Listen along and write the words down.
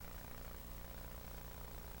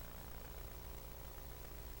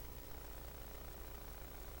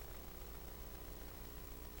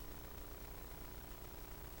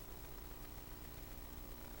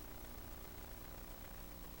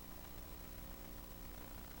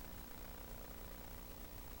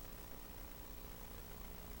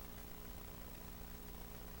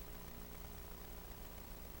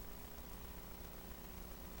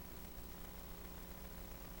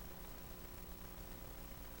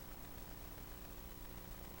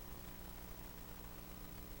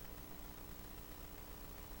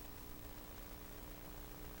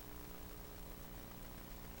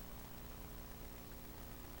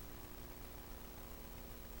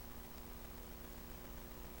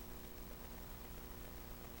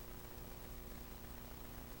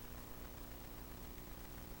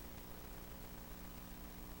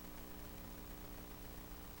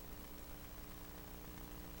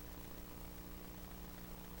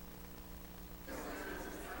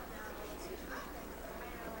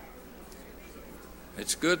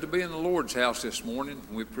It's good to be in the Lord's house this morning.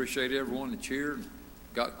 We appreciate everyone that's here.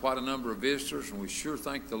 Got quite a number of visitors, and we sure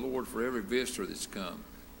thank the Lord for every visitor that's come.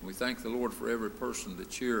 We thank the Lord for every person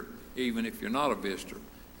that's here, even if you're not a visitor.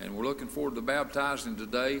 And we're looking forward to baptizing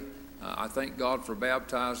today. I thank God for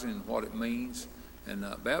baptizing and what it means. And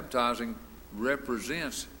baptizing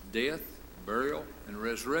represents death, burial, and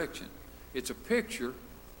resurrection. It's a picture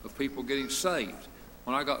of people getting saved.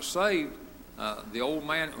 When I got saved, the old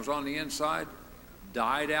man that was on the inside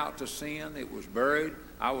died out to sin. It was buried.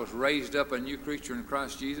 I was raised up a new creature in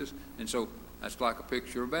Christ Jesus. And so that's like a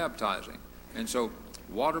picture of baptizing. And so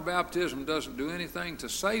water baptism doesn't do anything to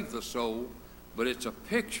save the soul, but it's a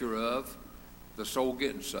picture of the soul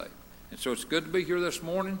getting saved. And so it's good to be here this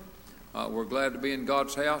morning. We're glad to be in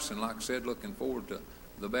God's house. And like I said, looking forward to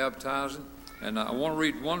the baptizing. And I want to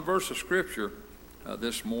read one verse of Scripture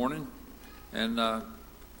this morning. And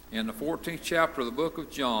in the 14th chapter of the book of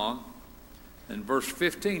John, in verse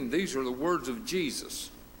 15, these are the words of Jesus.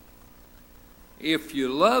 If you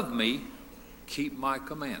love me, keep my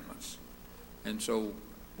commandments. And so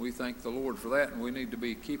we thank the Lord for that, and we need to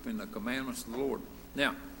be keeping the commandments of the Lord.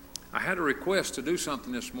 Now, I had a request to do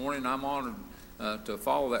something this morning. I'm honored to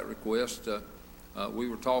follow that request. We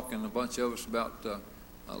were talking, a bunch of us, about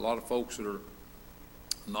a lot of folks that are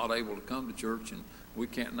not able to come to church, and we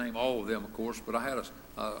can't name all of them, of course, but I had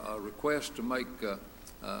a request to make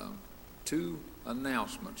two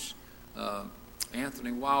announcements.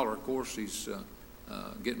 Anthony Wilder, of course, he's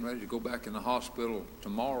getting ready to go back in the hospital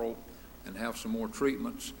tomorrow and have some more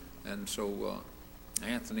treatments, and so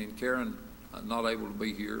Anthony and Karen not able to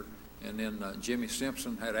be here. And then Jimmy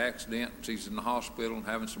Simpson had an accident. He's in the hospital and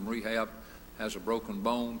having some rehab, has a broken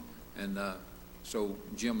bone, and so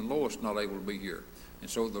Jim and Lois not able to be here. And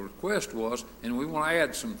so the request was, and we want to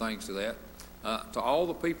add some things to that, to all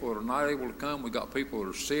the people that are not able to come. We got people that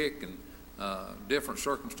are sick and different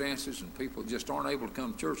circumstances, and people just aren't able to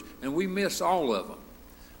come to church, and we miss all of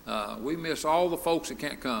them. We miss all the folks that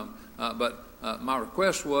can't come. But my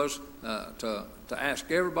request was to ask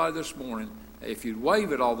everybody this morning if you'd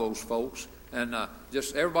wave at all those folks, and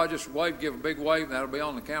just everybody just wave, give a big wave, and that'll be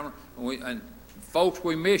on the camera. And folks,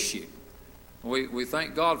 we miss you. We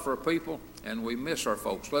thank God for our people, and we miss our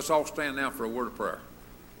folks. Let's all stand now for a word of prayer.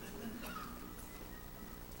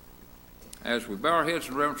 As we bow our heads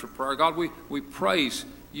in reverence of prayer, God, we praise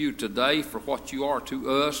you today for what you are to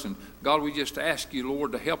us. And God, we just ask you,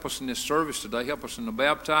 Lord, to help us in this service today. Help us in the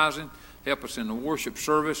baptizing. Help us in the worship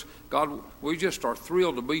service. God, we just are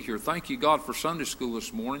thrilled to be here. Thank you, God, for Sunday school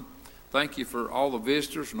this morning. Thank you for all the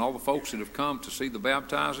visitors and all the folks that have come to see the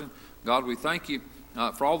baptizing. God, we thank you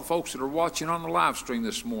for all the folks that are watching on the live stream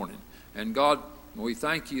this morning. And God, we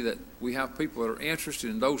thank you that we have people that are interested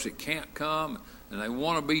in those that can't come and they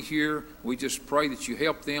want to be here. We just pray that you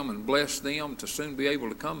help them and bless them to soon be able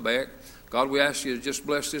to come back. God, we ask you to just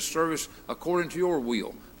bless this service according to your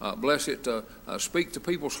will. Bless it to speak to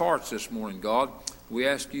people's hearts this morning, God. We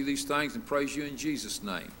ask you these things and praise you in Jesus'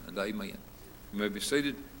 name, and amen. You may be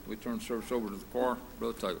seated. We turn the service over to the choir.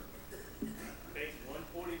 Brother Taylor. Page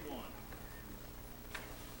 141.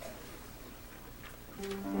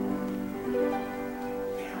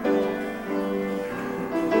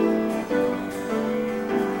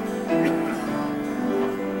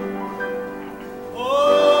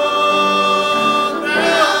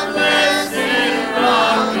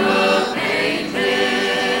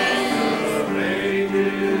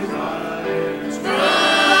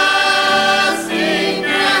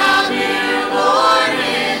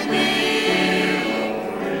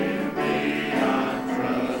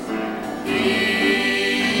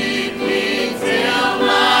 Till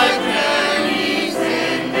my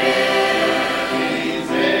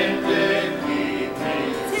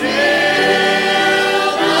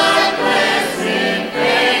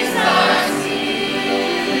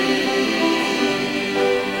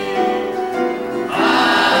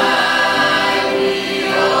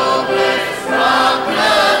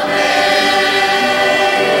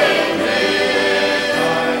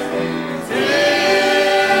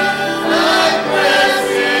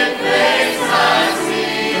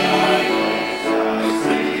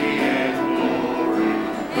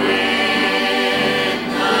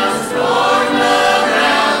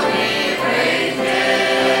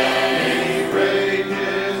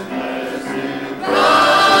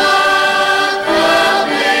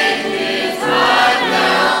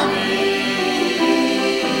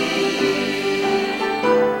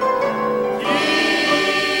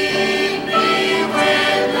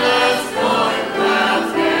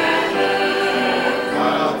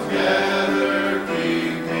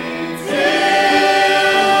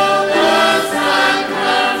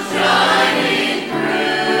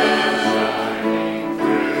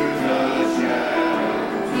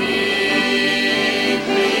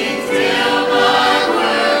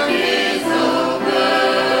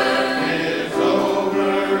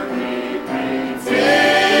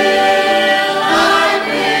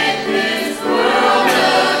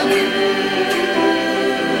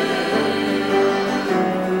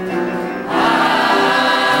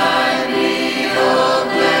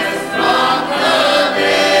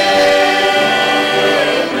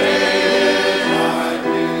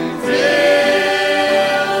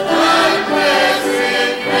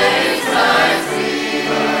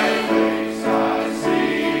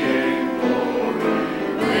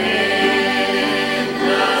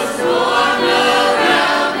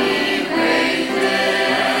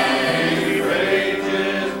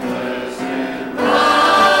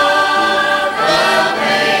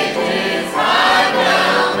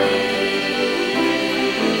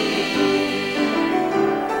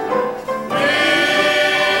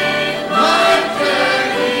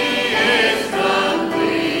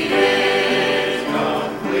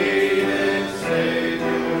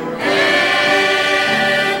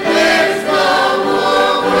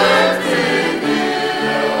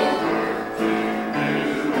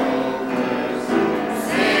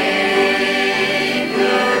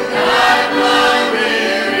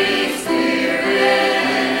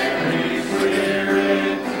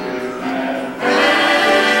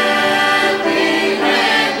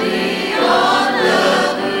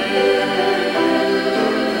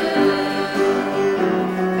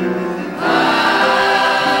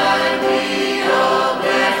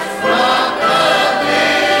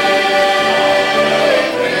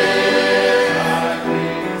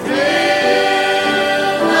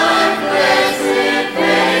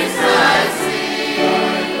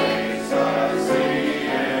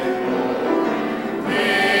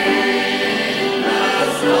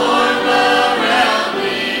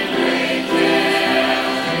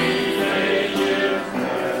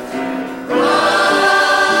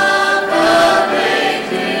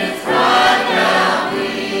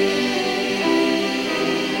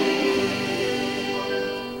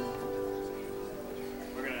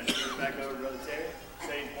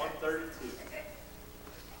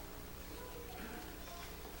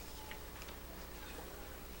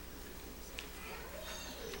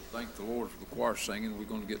Thank the Lord for the choir singing. We're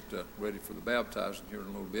going to get ready for the baptizing here in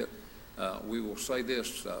a little bit. We will say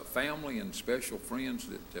this, family and special friends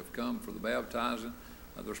that have come for the baptizing,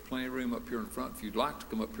 there's plenty of room up here in front. If you'd like to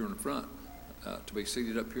come up here in the front to be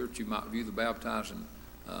seated up here that you might view the baptizing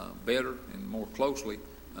better and more closely,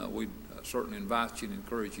 we'd certainly invite you and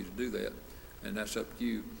encourage you to do that, and that's up to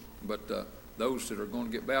you. But those that are going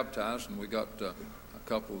to get baptized, and we got a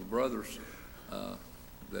couple of brothers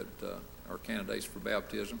that are candidates for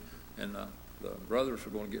baptism, and the brothers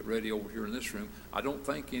are going to get ready over here in this room. I don't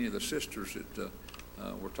think any of the sisters that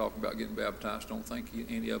we're talking about getting baptized, don't think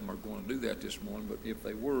any of them are going to do that this morning, but if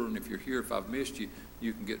they were, and if you're here, if I've missed you,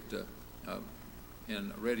 you can get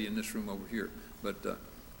ready in this room over here. But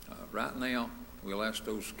right now, we'll ask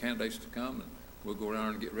those candidates to come, and we'll go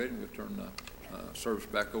around and get ready, and we'll turn the service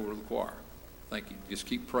back over to the choir. Thank you. Just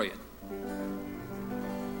keep praying.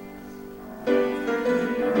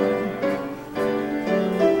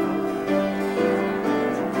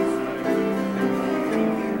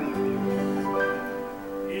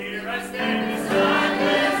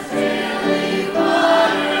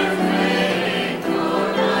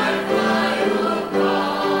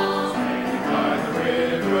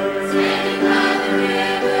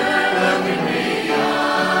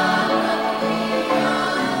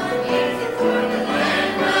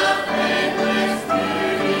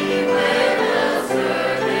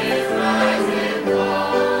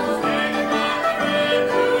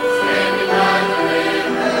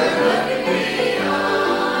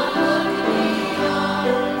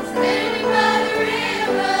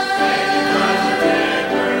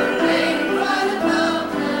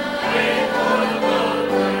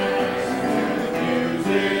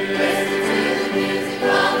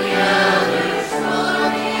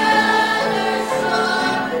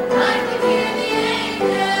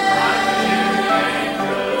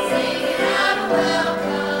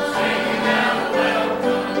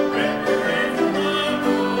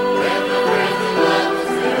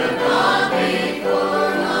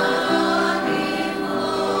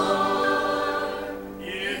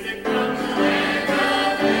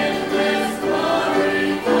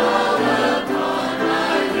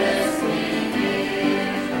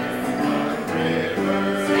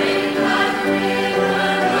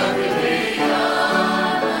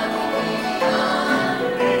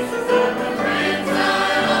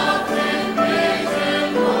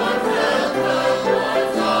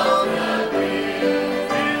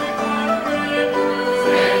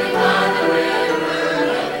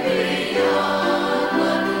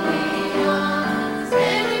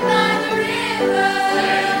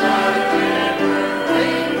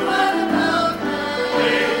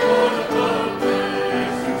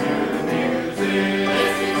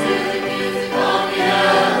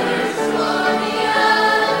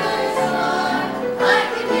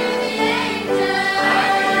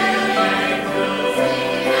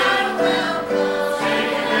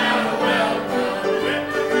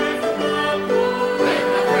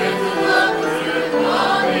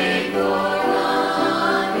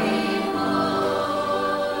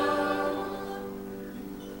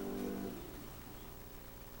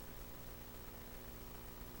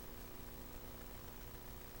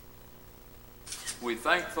 We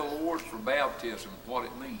thank the Lord for baptism, what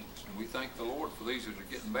it means. And we thank the Lord for these that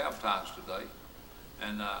are getting baptized today.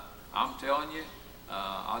 And I'm telling you,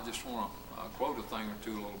 I just want to quote a thing or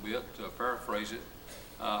two a little bit, to paraphrase it.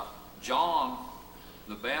 John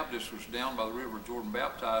the Baptist was down by the river Jordan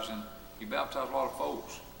baptizing. He baptized a lot of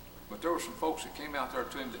folks. But there were some folks that came out there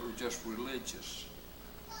to him that were just religious.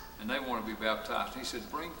 And they wanted to be baptized. He said,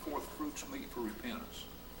 bring forth fruits meet for repentance.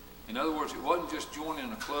 In other words, it wasn't just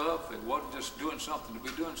joining a club. It wasn't just doing something to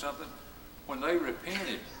be doing something. When they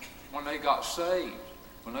repented, when they got saved,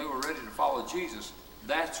 when they were ready to follow Jesus,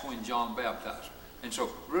 that's when John baptized. And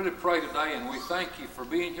so really pray today, and we thank you for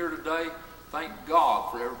being here today. Thank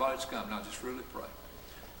God for everybody that's come. Now just really pray.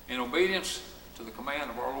 In obedience to the command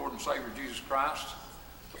of our Lord and Savior Jesus Christ,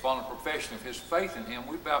 upon the profession of his faith in him,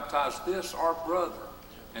 we baptize this, our brother,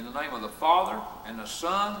 in the name of the Father, and the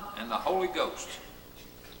Son, and the Holy Ghost.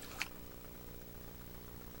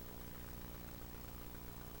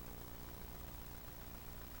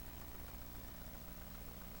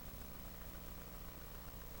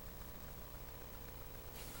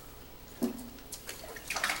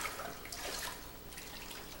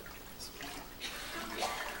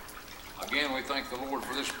 Again, we thank the Lord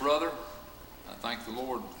for this brother. I thank the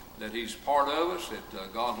Lord that he's part of us,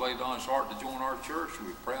 that God laid on his heart to join our church.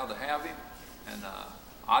 We're proud to have him. And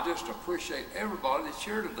I just appreciate everybody that's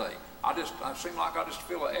here today. I seem like I just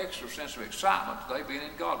feel an extra sense of excitement today being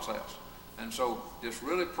in God's house. And so just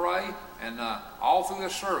really pray, and all through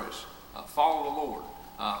this service, follow the Lord.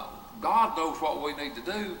 God knows what we need to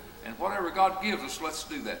do, and whatever God gives us, let's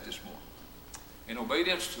do that this morning. In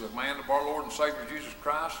obedience to the command of our Lord and Savior Jesus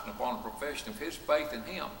Christ, and upon the profession of his faith in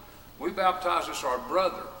him, we baptize this our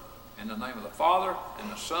brother in the name of the Father, and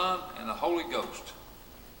the Son, and the Holy Ghost.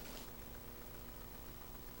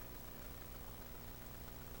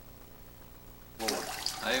 Lord.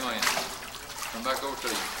 Amen. Come back over to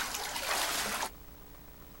you.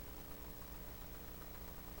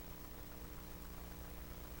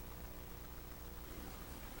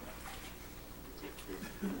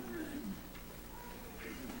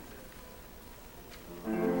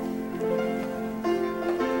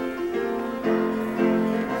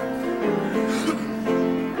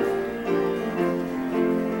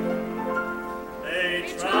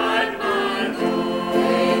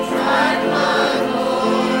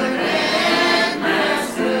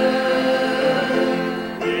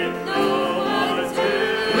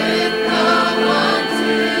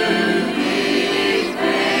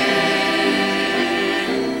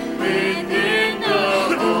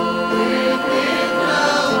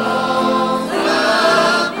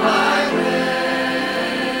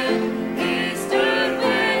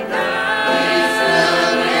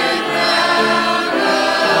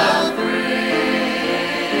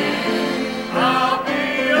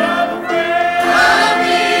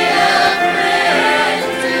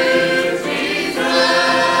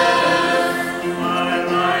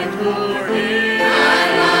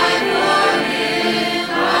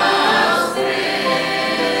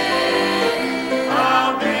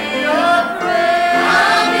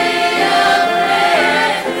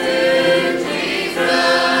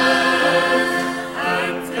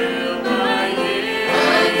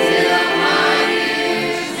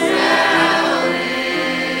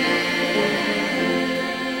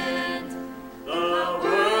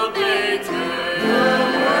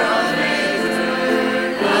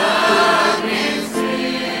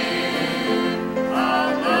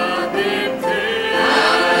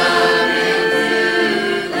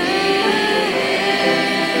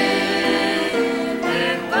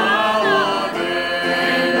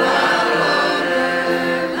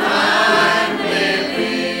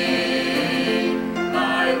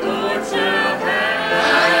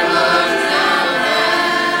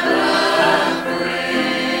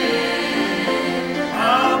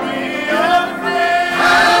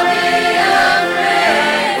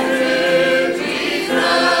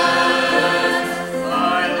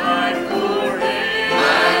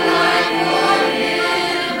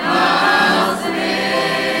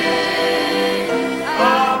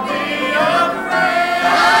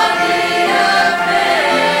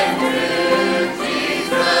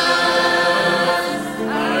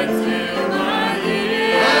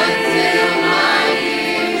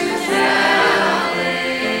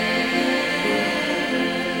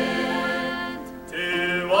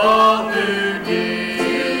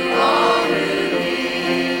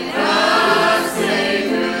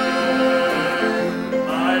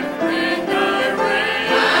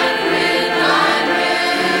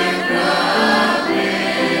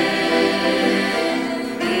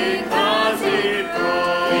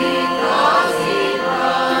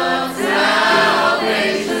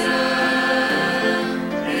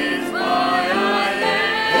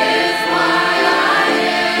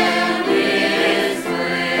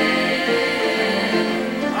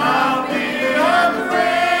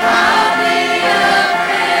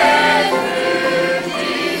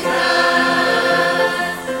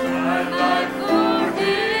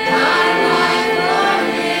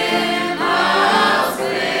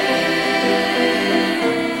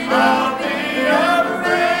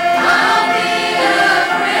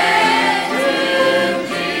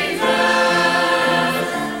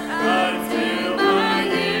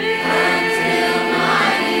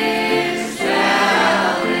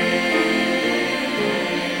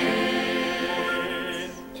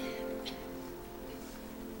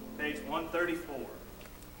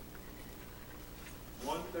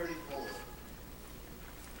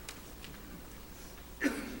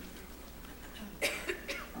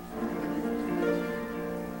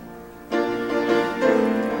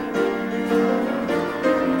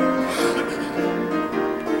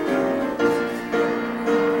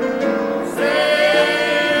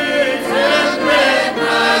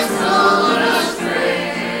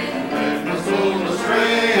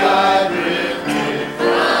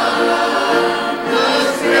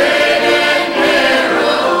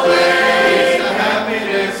 Away.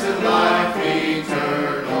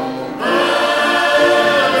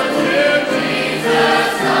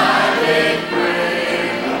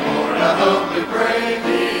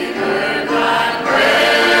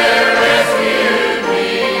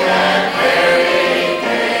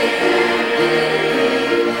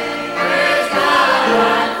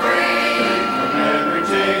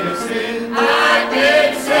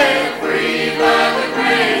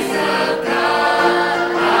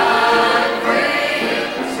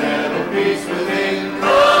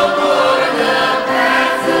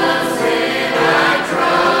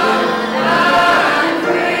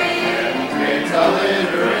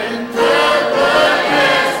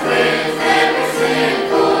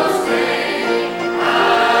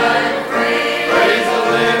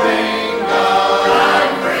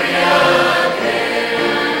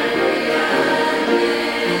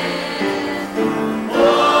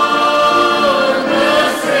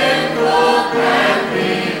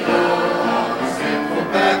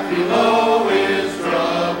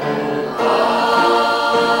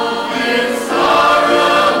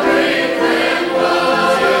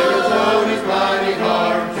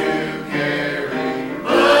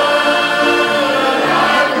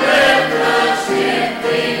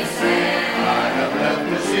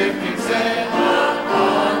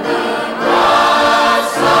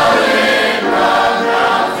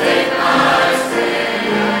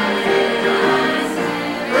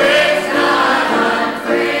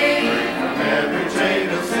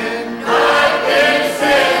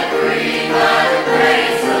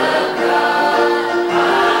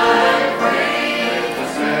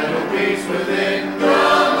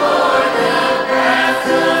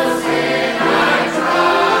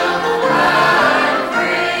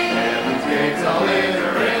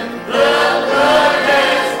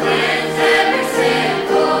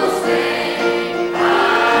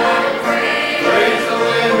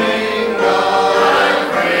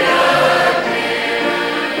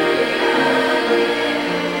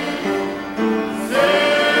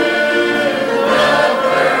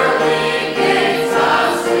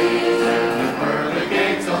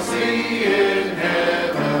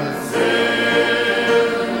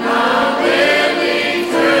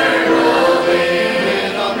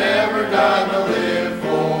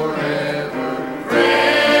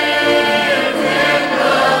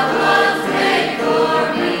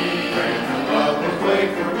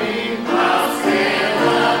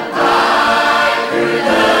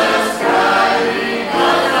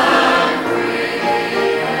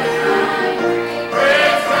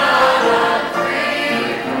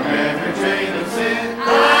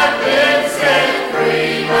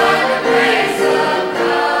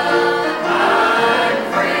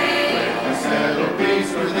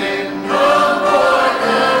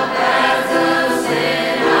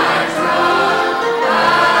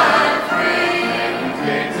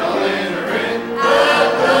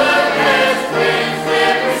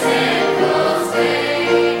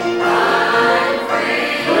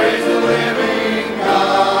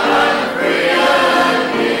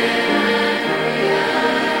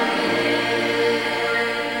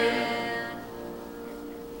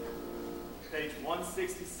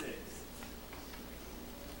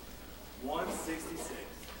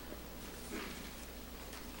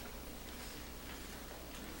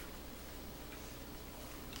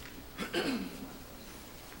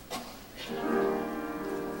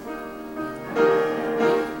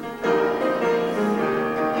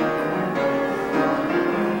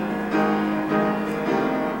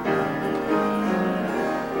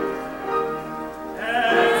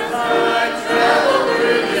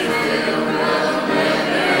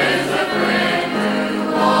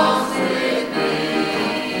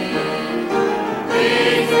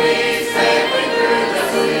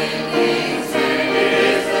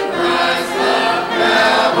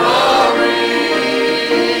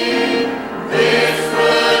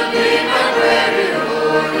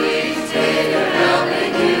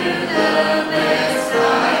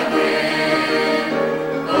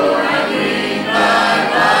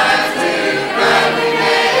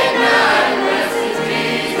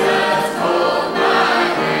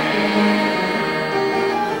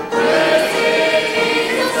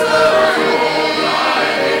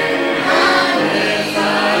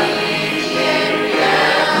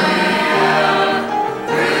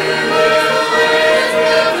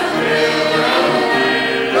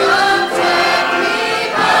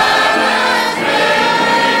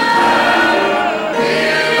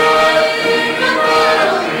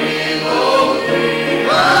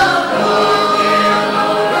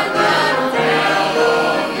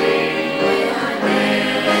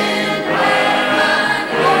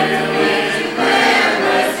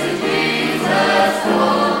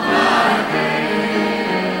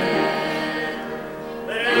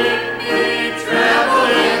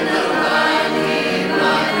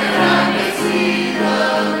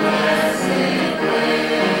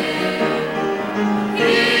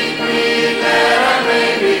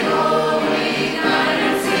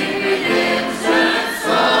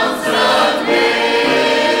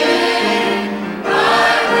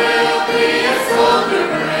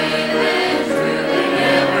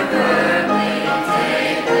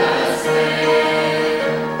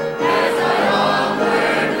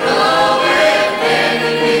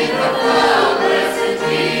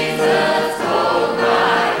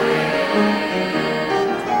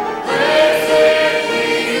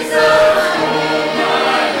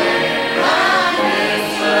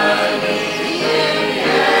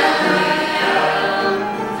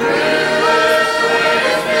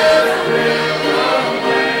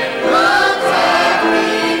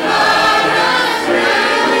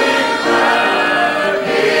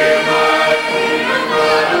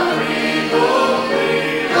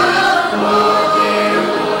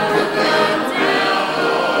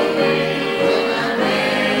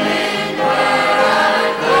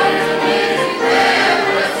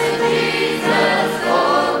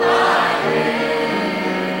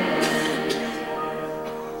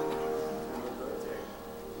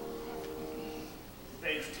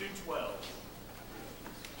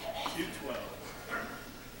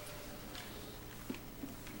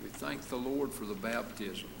 Lord for the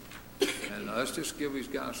baptism. And let's just give these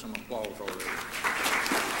guys some applause already.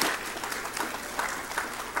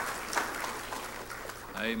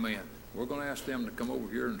 Amen. We're going to ask them to come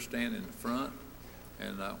over here and stand in the front.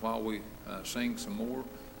 And while we sing some more,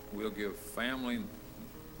 we'll give family and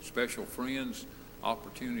special friends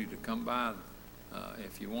opportunity to come by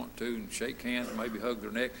if you want to and shake hands, maybe hug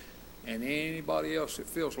their neck. And anybody else that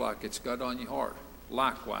feels like it's got on your heart,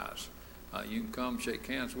 likewise. You can come shake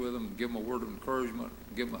hands with them, give them a word of encouragement,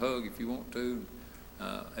 give them a hug if you want to.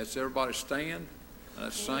 Let's everybody stand.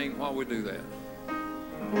 Let's sing while we do that.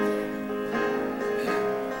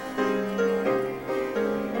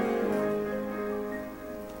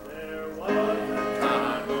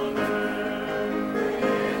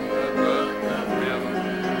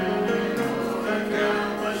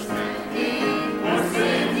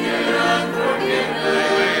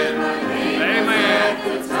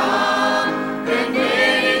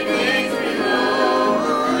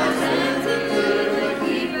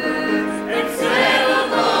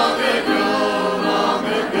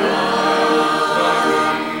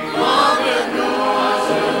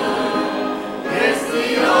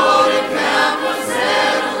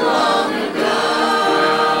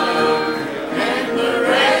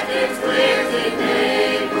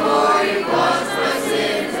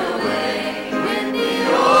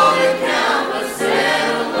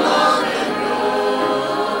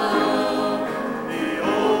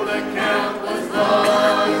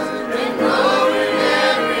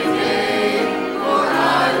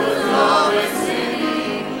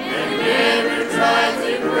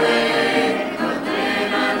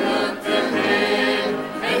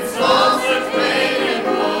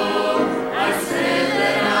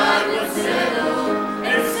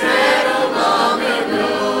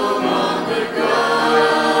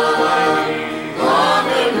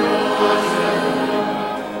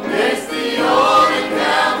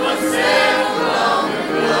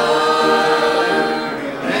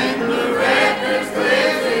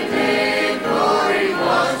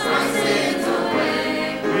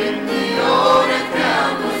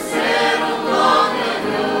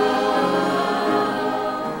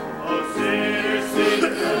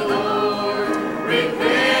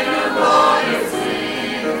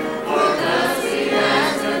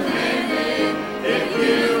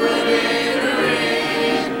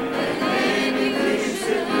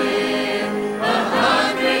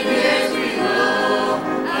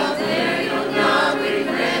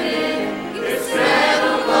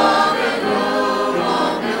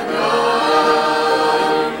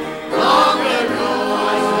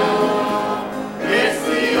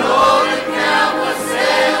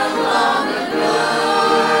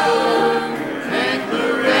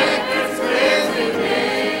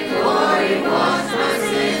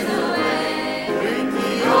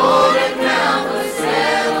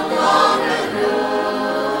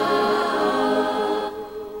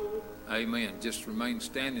 Just remain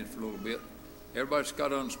standing for a little bit. Everybody's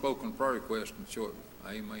got unspoken prayer requests and short.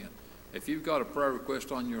 Amen. If you've got a prayer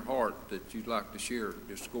request on your heart that you'd like to share,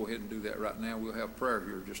 just go ahead and do that right now. We'll have prayer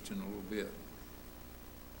here just in a little bit.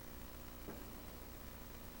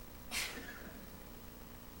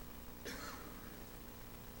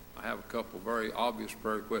 I have a couple of very obvious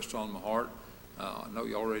prayer requests on my heart. I know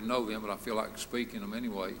you already know them, but I feel like speaking them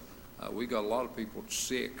anyway. We got a lot of people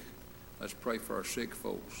sick. Let's pray for our sick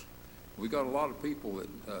folks. We got a lot of people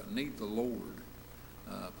that need the Lord.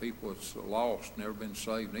 People that's lost, never been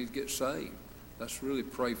saved, need to get saved. Let's really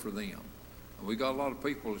pray for them. And we got a lot of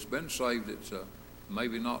people that's been saved that's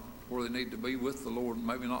maybe not where they need to be with the Lord, and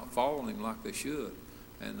maybe not following Him like they should.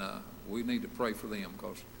 And we need to pray for them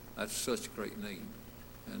because that's such a great need.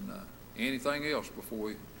 And anything else before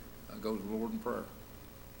we go to the Lord in prayer?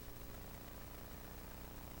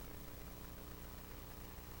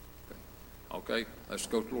 Okay, let's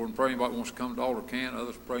go to the Lord and pray. Anybody wants to come to the altar can.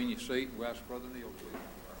 Others pray in your seat. We'll ask Brother Neil, please.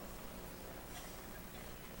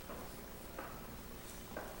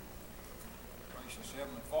 Gracious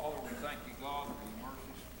Heavenly Father, we thank you, God, for your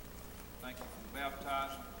mercies. Thank you for the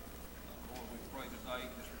baptizing. Lord, we pray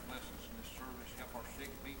today, just bless us in this service. Help our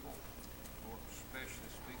sick people. Lord,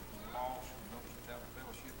 especially speak to the lost and those that have a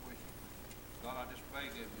fellowship with you. God, I just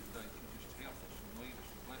beg of you today to just help us and lead us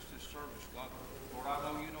and bless this service, God. Lord, I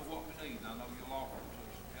know you know what we need, and I know you'll offer it to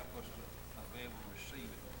us and help us to be able to receive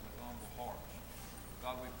it with humble hearts.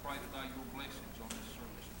 God, we pray today your blessings on this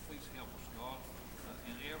service. And please help us, God,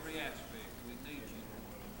 in every aspect. We need you.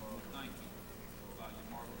 We thank you by your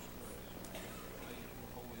marvelous grace. Praise your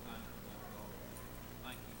holy name, God.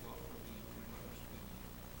 Thank you, God, for being here with us.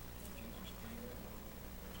 In Jesus' name.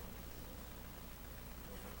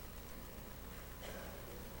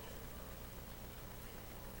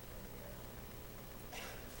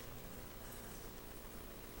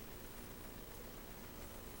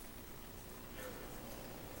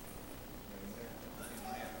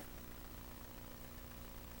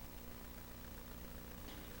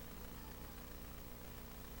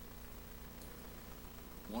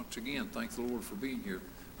 once again, thank the Lord for being here.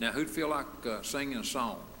 Now, who'd feel like singing a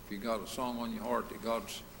song? If you got a song on your heart that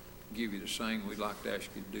God's give you to sing, we'd like to ask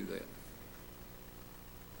you to do that.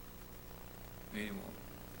 Anyone?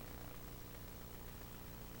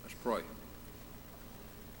 Let's pray.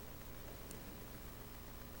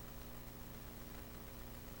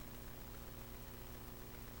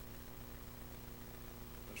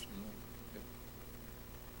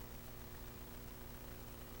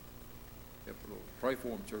 Pray for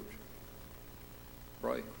them, church.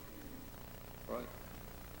 Pray. Pray.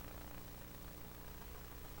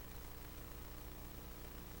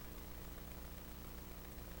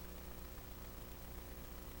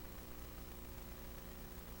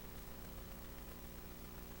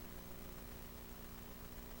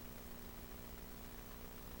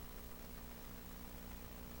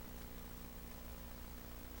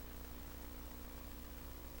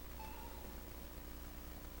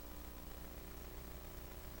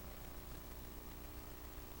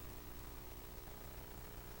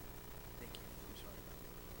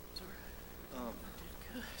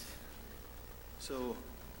 So I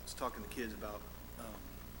was talking to kids about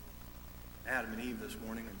Adam and Eve this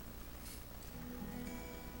morning,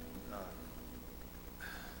 and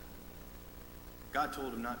God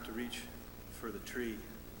told them not to reach for the tree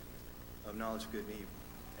of knowledge of good and evil,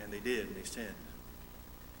 and they did, and they sinned.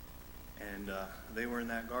 And they were in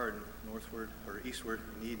that garden, northward or eastward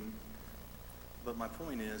in Eden. But my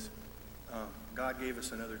point is, God gave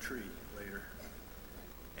us another tree later,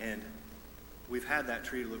 and we've had that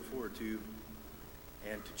tree to look forward to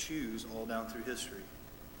and to choose all down through history.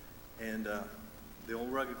 And the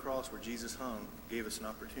old rugged cross where Jesus hung gave us an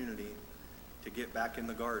opportunity to get back in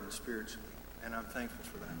the garden spiritually. And I'm thankful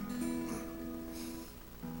for that.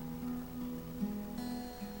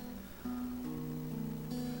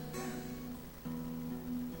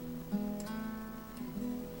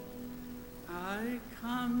 I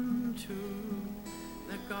come to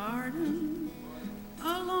the garden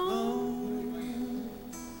alone.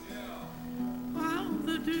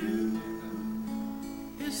 The dew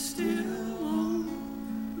is still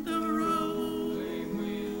on the roses,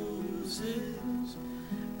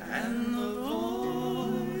 and the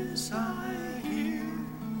voice I hear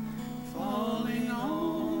falling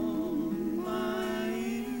on my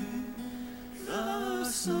ear, the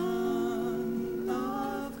Son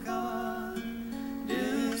of God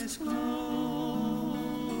discloses,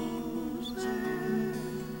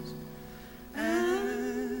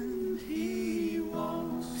 and He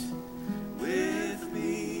walks with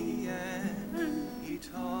me, and He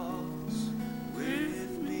talks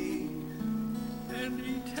with me, and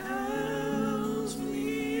He tells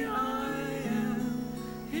me I am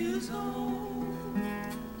His own,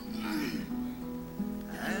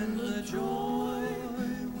 and the joy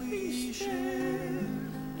we share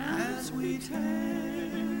as we tarry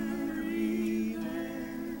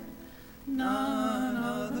there, none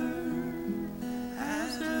other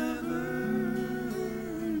has ever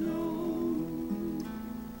known.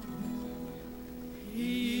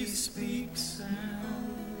 He speaks,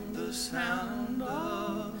 and the sound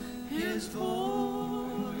of His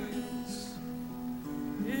voice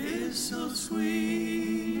is so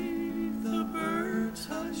sweet, the birds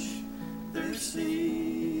hush their singing,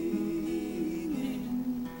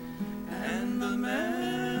 and the melody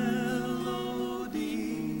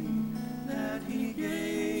that He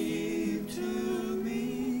gave to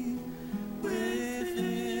me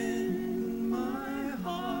within my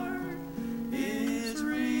heart is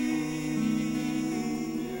ringing,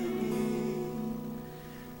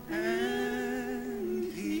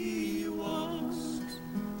 and He walks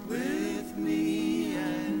with me,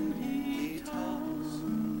 and He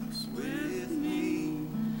talks with me,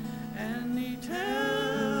 and He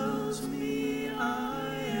tells me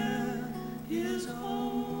I am His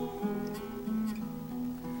own,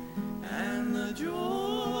 and the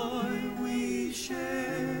joy we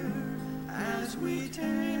share as we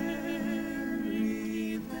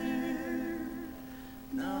tarry there,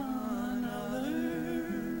 none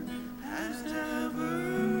other has ever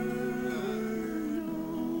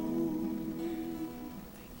known.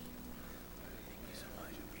 Thank you so much. I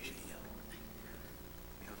appreciate you. Can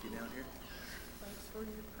I help you down here? Thanks for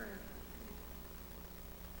your prayer.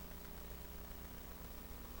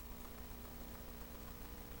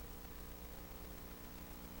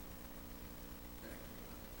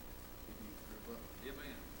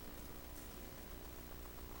 Amen.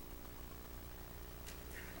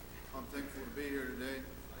 I'm thankful to be here today.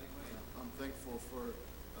 I'm thankful for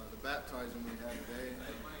the baptizing we had today.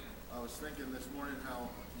 I was thinking this morning how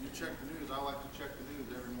you check the news. I like to check the news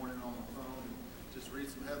every morning on my phone and just read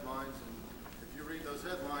some headlines. And if you read read those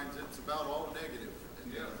headlines, it's about all negative.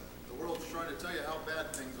 And the world's trying to tell you how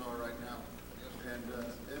bad things are right now. And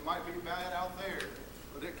it might be bad out there,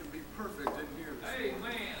 but it can be perfect in here.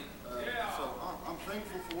 Amen. So I'm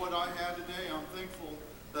thankful for what I had today. I'm thankful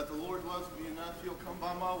that the Lord loves me enough. He'll come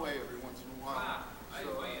by my way every once in a while.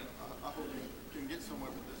 So I hope you can get somewhere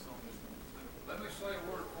with this song. Let me say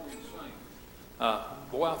a word before you sing.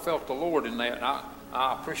 Boy, I felt the Lord in that.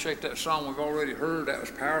 I appreciate that song we've already heard. That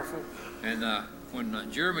was powerful. And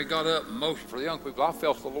when Jeremy got up and motioned for the young people, I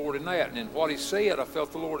felt the Lord in that. And in what he said, I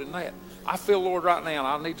felt the Lord in that. I feel the Lord right now, and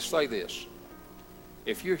I need to say this.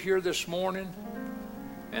 If you're here this morning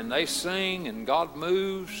and they sing and God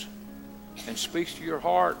moves and speaks to your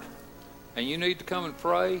heart and you need to come and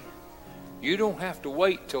pray, you don't have to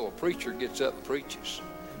wait till a preacher gets up and preaches.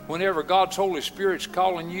 Whenever God's Holy Spirit's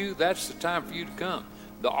calling you, that's the time for you to come.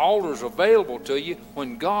 The altar's available to you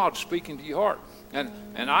when God's speaking to your heart. And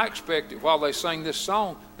I expect that while they sing this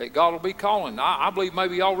song, that God will be calling. I believe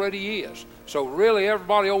maybe He already is. So really,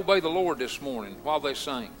 everybody obey the Lord this morning while they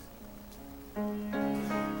sing.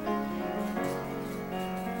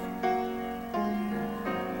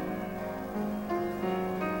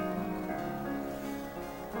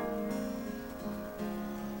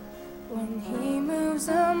 When He moves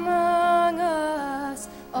among us,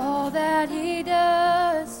 all that He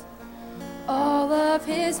does, all of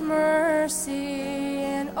His mercy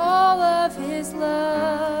and all of His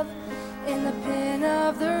love, in the pen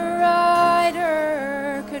of the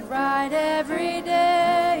writer could write every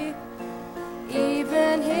day.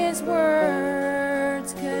 Even His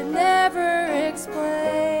words could never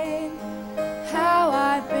explain how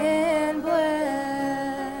I've been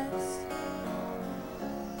blessed.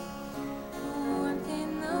 Warmth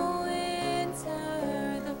in the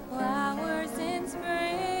winter, the flowers in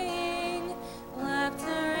spring,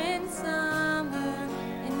 laughter in summer,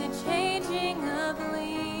 and the changing of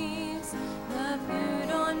leaves, the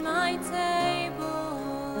food on my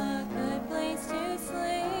table, a good place to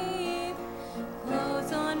sleep,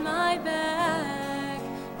 clothes on my back,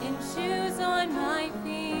 and shoes on my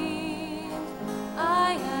feet.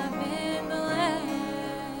 I have been blessed.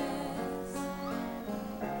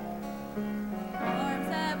 Arms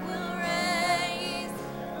that will raise,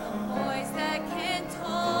 a voice that can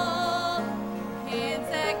talk, hands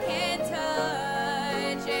that can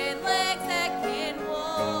touch, and legs that can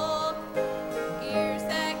walk.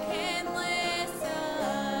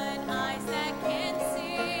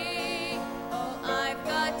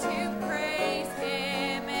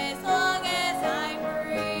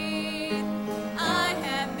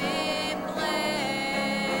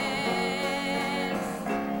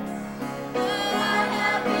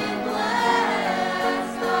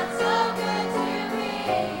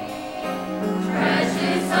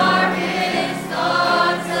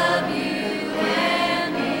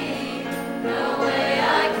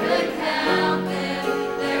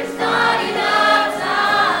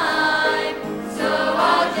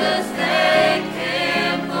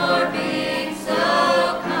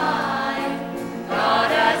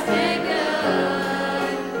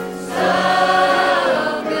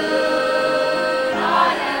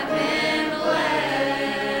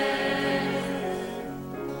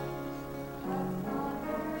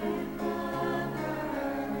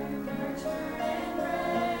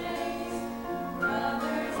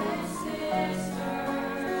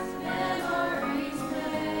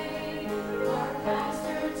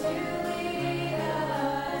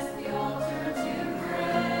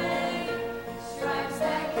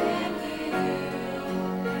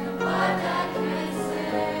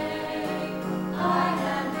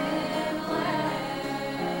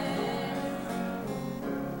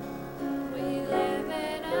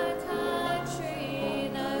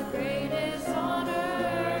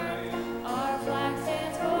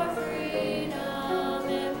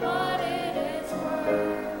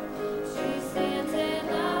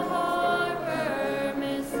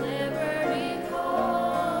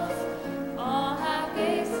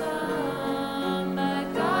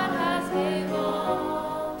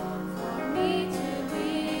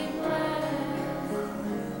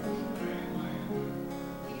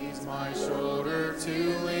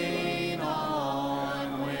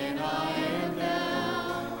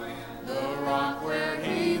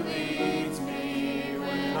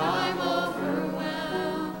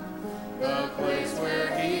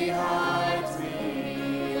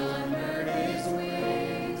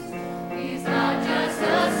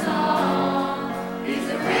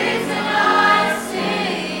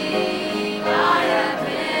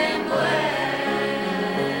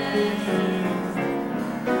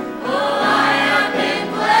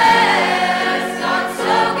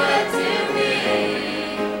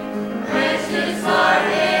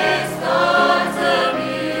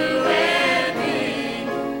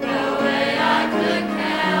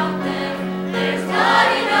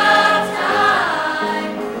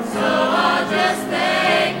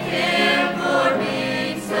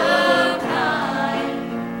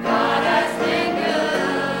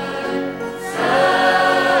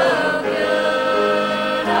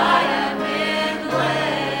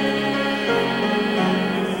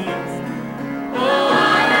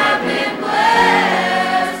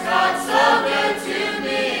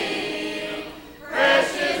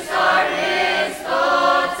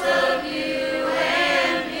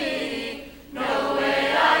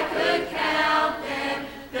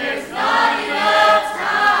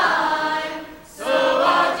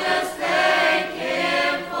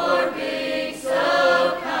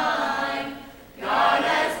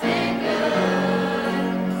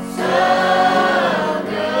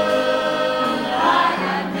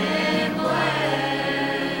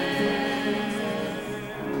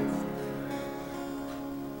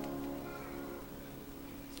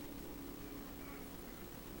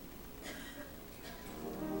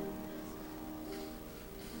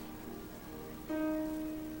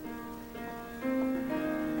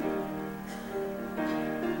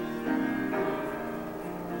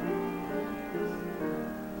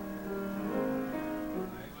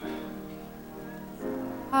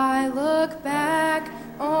 look back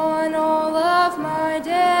on all of my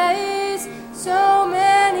days, so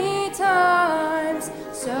many times,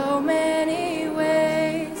 so many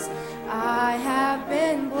ways, I have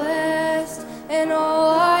been blessed, and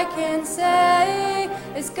all I can say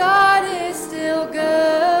is God is still good.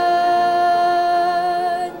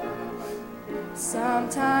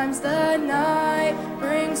 Sometimes the night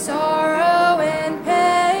brings sorrow and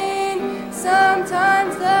pain,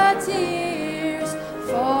 sometimes the tears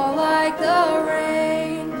fall like the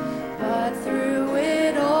rain, but through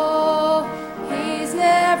it all, He's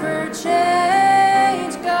never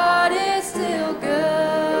changed. God is still good.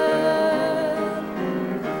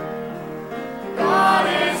 God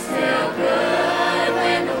is still good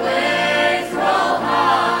when the waves roll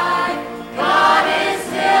high. God is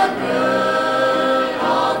still good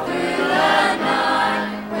all through the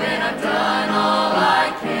night. When I've done all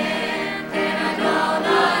I can and I don't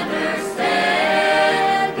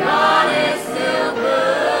understand, God is still good.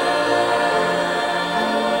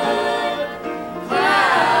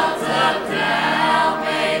 Clouds up down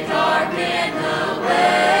may darken the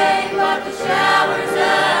way, but the showers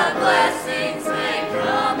of blessings may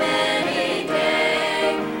come any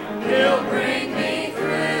day. He'll bring me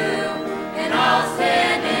through, and I'll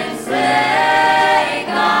stand and say,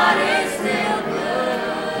 God is still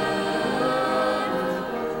good.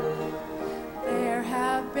 There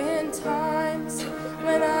have been times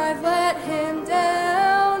when I've let Him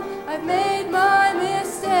down, I've made my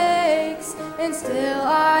mistakes, and still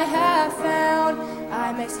I have found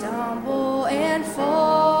I may stumble and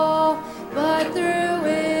fall, but through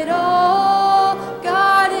it all,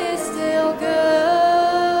 God is still good.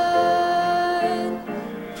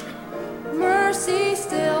 Mercy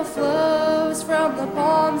still flows from the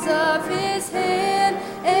palms of His hand,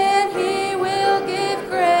 and He will give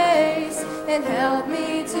grace and help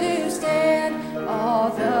me to stand.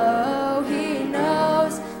 Although He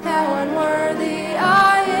knows how unworthy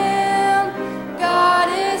I am, God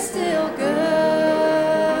is still good.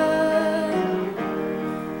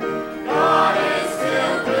 God is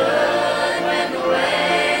still good when the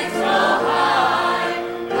waves roll high.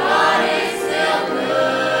 God is still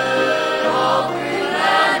good all through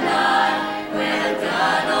the night. When I've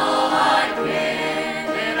done all I can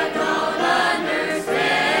and I don't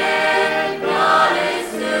understand, God is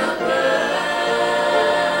still good.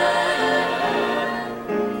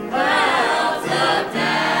 Clouds up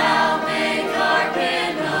down may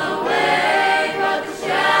darken the way, but the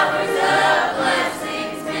showers of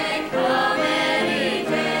blessings may come any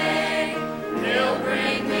day. He'll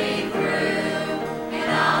bring me through,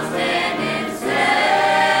 and I'll stand and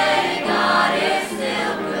say, God is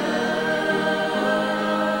still good.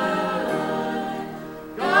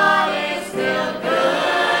 God is still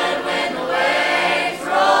good when the waves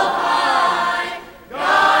roll high.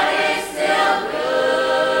 God is still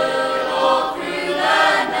good all through the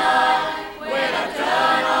night. When I've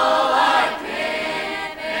done all I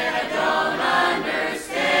can and I don't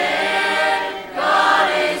understand,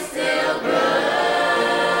 God is still good.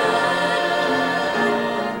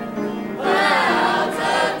 Clouds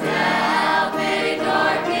up down may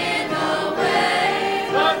darken the way,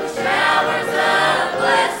 but the showers of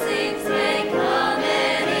blessings may come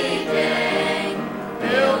any day.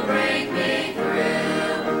 He'll bring me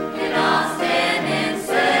through, and I'll stand and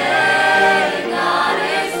say, God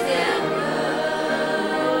is still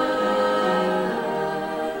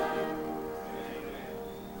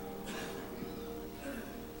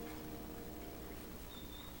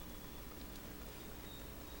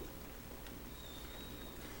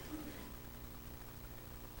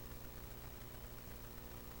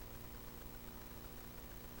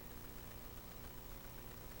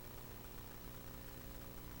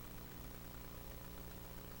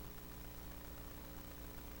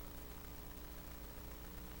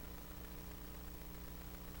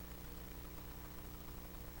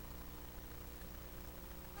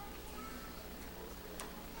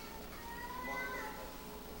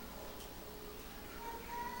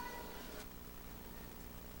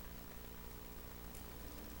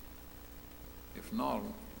If not,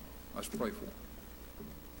 let's pray for him.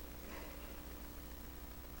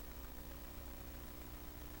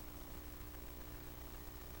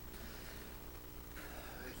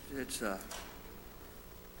 It's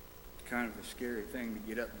kind of a scary thing to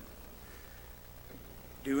get up and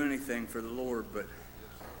do anything for the Lord, but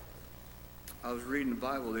I was reading the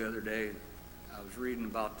Bible the other day, and I was reading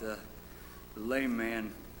about the lame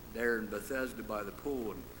man there in Bethesda by the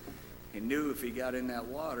pool, and he knew if he got in that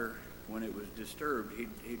water when it was disturbed,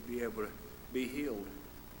 he'd be able to be healed.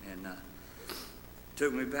 And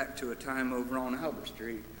took me back to a time over on Albert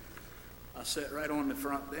Street. I sat right on the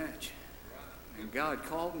front bench, And God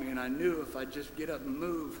called me, and I knew if I'd just get up and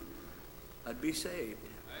move, I'd be saved.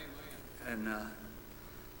 Amen. And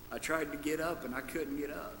I tried to get up, and I couldn't get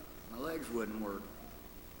up. My legs wouldn't work.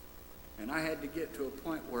 And I had to get to a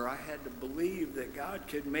point where I had to believe that God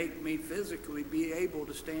could make me physically be able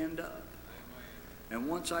to stand up. And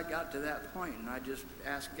once I got to that point, and I just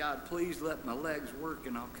asked God, please let my legs work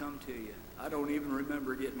and I'll come to you. I don't even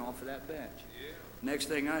remember getting off of that bench. Yeah. Next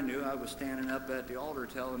thing I knew, I was standing up at the altar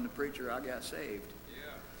telling the preacher I got saved.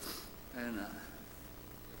 Yeah. And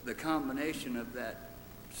the combination of that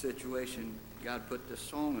situation, God put this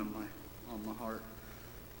song on my heart.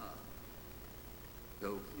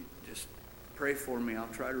 So just pray for me. I'll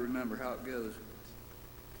try to remember how it goes.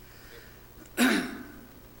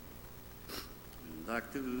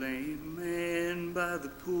 Like the lame man by the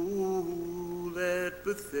pool at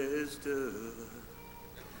Bethesda,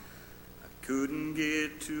 I couldn't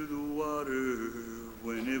get to the water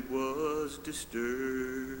when it was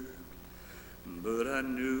disturbed, but I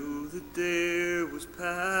knew that there was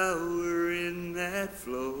power in that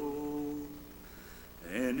flow,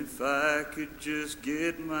 and if I could just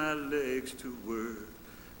get my legs to work,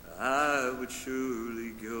 I would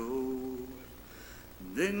surely go.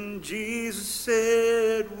 Then Jesus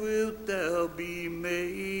said, wilt thou be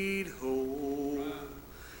made whole?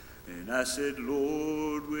 And I said,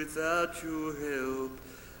 Lord, without your help,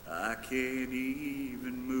 I can't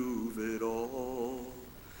even move at all.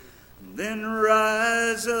 And then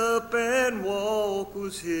rise up and walk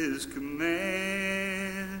was his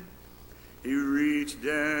command. He reached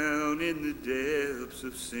down in the depths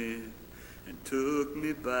of sin and took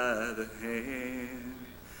me by the hand.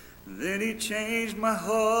 Then he changed my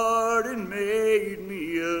heart and made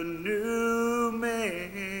me a new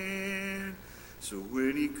man. So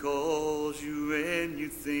when he calls you and you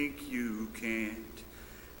think you can't,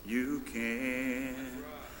 you can.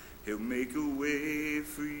 He'll make a way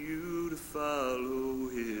for you to follow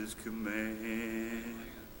his command.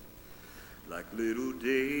 Like little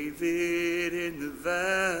David in the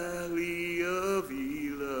valley of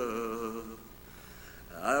Elah,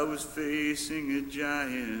 I was facing a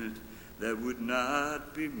giant that would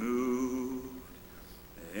not be moved,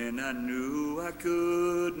 and I knew I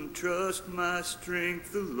couldn't trust my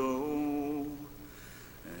strength alone.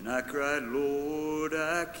 And I cried, Lord,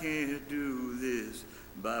 I can't do this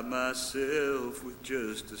by myself with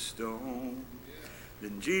just a stone.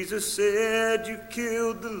 Then Jesus said, you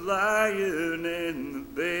killed the lion and the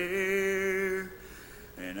bear,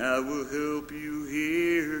 and I will help you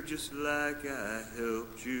here just like I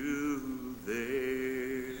helped you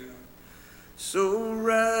there. So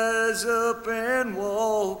rise up and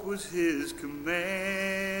walk was his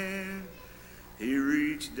command. He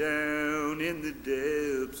reached down in the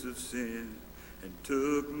depths of sin and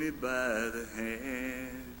took me by the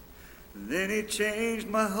hand. And then he changed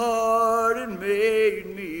my heart and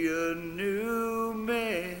made me a new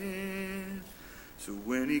man. So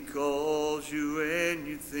when he calls you and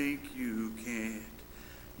you think you can't,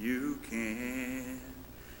 you can.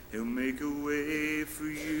 He'll make a way for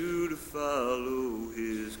you to follow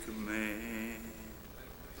his command.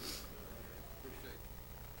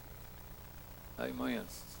 Amen.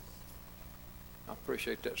 I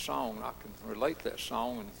appreciate that song. I can relate that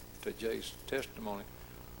song to Jay's testimony.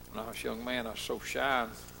 When I was a young man, I was so shy.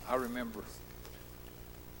 I remember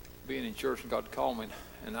being in church and God called me,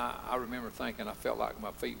 and I remember thinking I felt like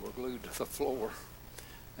my feet were glued to the floor.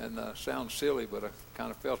 And sounds silly, but I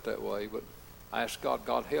kind of felt that way. But I asked God,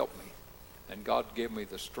 God help me. And God gave me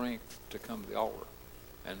the strength to come to the altar.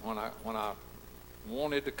 And when I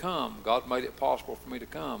wanted to come, God made it possible for me to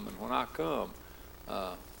come. And when I come,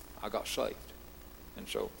 I got saved. And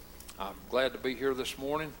so I'm glad to be here this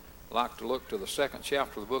morning. I'd like to look to the 2nd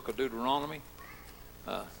chapter of the book of Deuteronomy.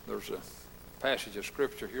 There's a passage of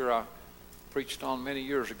scripture here I preached on many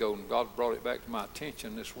years ago, and God brought it back to my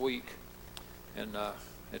attention this week. And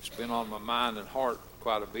it's been on my mind and heart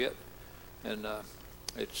quite a bit. And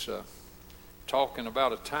it's talking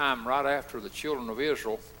about a time right after the children of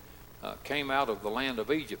Israel came out of the land of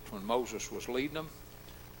Egypt when Moses was leading them.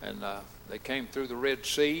 And they came through the Red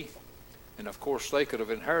Sea. And, of course, they could have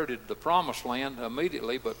inherited the promised land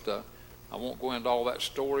immediately, but I won't go into all that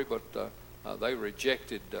story, but they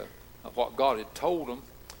rejected what God had told them.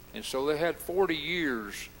 And so they had 40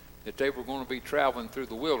 years that they were going to be traveling through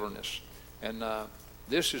the wilderness. And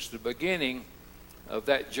this is the beginning of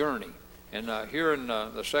that journey. And here in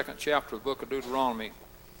the 2nd chapter of the book of Deuteronomy,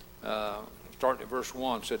 starting at verse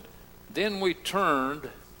 1, said, Then we turned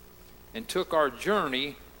and took our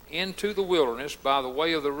journey into the wilderness by the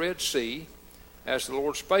way of the Red Sea, as the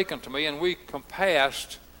Lord spake unto me, and we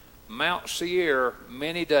compassed Mount Seir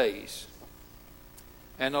many days.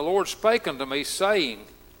 And the Lord spake unto me, saying,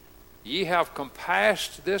 Ye have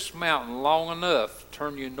compassed this mountain long enough,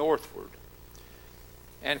 turn you northward.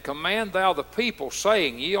 And command thou the people,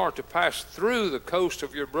 saying, Ye are to pass through the coast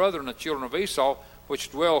of your brethren, the children of Esau,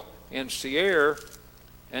 which dwell in Seir,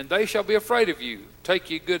 and they shall be afraid of you.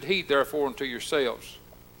 Take ye good heed, therefore, unto yourselves.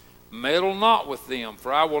 Meddle not with them,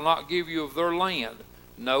 for I will not give you of their land,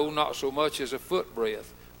 no, not so much as a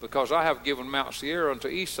footbreadth, because I have given Mount Seir unto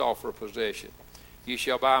Esau for a possession. Ye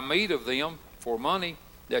shall buy meat of them for money,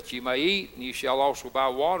 that ye may eat, and ye shall also buy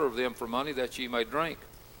water of them for money, that ye may drink.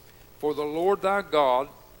 For the Lord thy God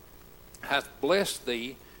hath blessed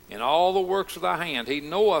thee in all the works of thy hand. He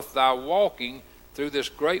knoweth thy walking through this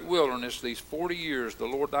great wilderness these 40 years. The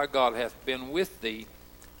Lord thy God hath been with thee.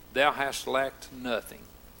 Thou hast lacked nothing.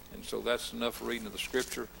 And so that's enough reading of the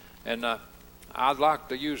Scripture. And I'd like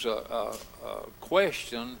to use a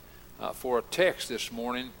question for a text this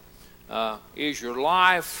morning. Is your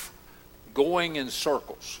life going in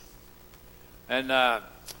circles? And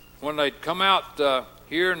when they'd come out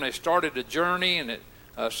here and they started a journey, and it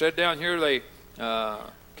said down here they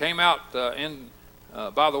came out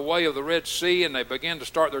by the way of the Red Sea, and they began to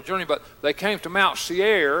start their journey. But they came to Mount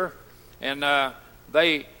Seir, and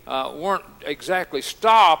they weren't exactly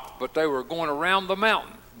stopped, but they were going around the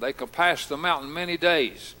mountain. They could pass the mountain many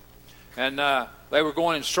days, and they were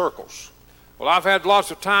going in circles. Well, I've had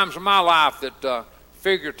lots of times in my life that,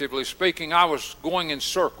 figuratively speaking, I was going in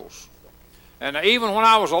circles. And even when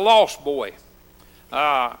I was a lost boy,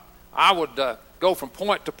 I would go from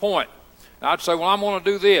point to point. And I'd say, well, I'm going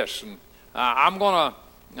to do this, and I'm going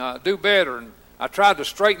to do better. And I tried to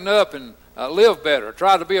straighten up and live better. I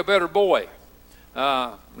tried to be a better boy.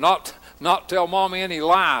 Not tell Mommy any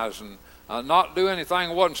lies, and not do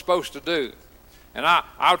anything I wasn't supposed to do. And I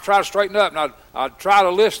would try to straighten up, and I'd try to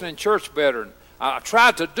listen in church better. And I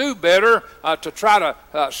tried to do better to try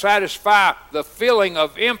to satisfy the feeling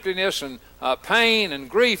of emptiness and pain and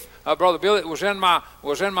grief, Brother Billy, that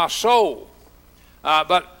was in my soul.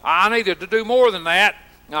 But I needed to do more than that.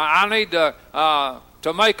 I need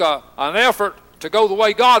to make an effort to go the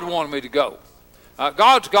way God wanted me to go.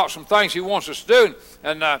 God's got some things He wants us to do,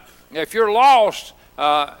 and if you're lost,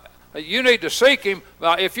 you need to seek Him.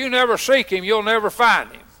 If you never seek Him, you'll never find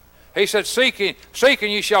Him. He said, seeking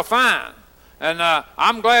you shall find. And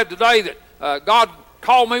I'm glad today that God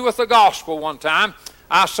called me with the gospel one time.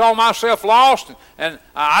 I saw myself lost, and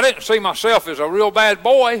I didn't see myself as a real bad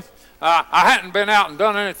boy. I hadn't been out and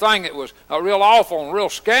done anything that was real awful and real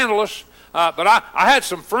scandalous, but I had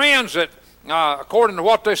some friends that, according to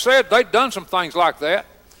what they said, they'd done some things like that,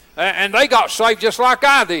 and they got saved just like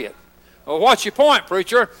I did. Well, what's your point,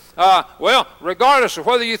 preacher? Well, regardless of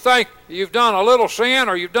whether you think you've done a little sin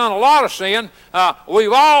or you've done a lot of sin,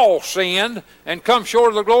 we've all sinned and come short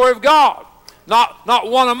of the glory of God. Not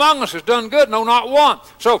one among us has done good, no, not one.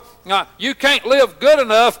 So you can't live good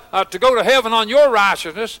enough to go to heaven on your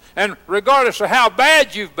righteousness, and regardless of how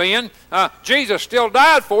bad you've been, Jesus still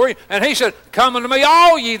died for you, and He said, come unto me,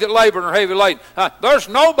 all ye that labor and are heavy laden. There's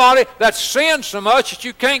nobody that's sinned so much that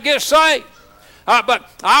you can't get saved. But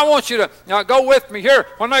I want you to go with me here.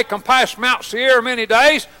 When they come past Mount Seir many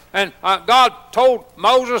days, and God told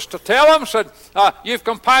Moses to tell them, said, you've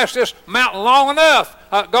come past this mountain long enough.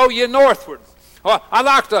 Go ye northward. Well, I'd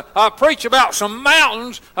like to preach about some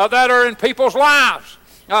mountains that are in people's lives.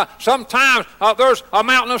 Sometimes there's a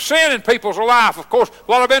mountain of sin in people's life, of course,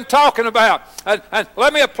 what I've been talking about. And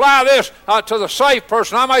let me apply this to the saved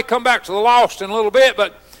person. I may come back to the lost in a little bit,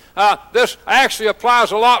 but this actually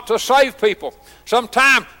applies a lot to saved people.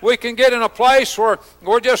 Sometimes we can get in a place where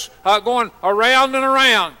we're just going around and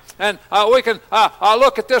around. And we can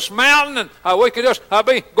look at this mountain, and we can just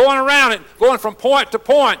be going around it, going from point to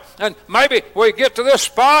point. And maybe we get to this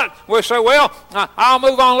spot, we say, well, I'll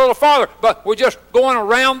move on a little farther. But we're just going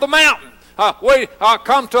around the mountain. We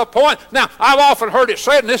come to a point. Now, I've often heard it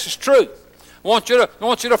said, and this is true. I want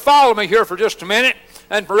you to follow me here for just a minute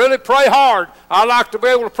and really pray hard. I'd like to be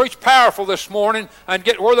able to preach powerful this morning and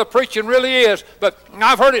get where the preaching really is. But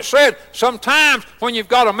I've heard it said sometimes when you've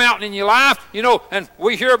got a mountain in your life, and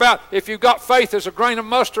we hear about if you've got faith as a grain of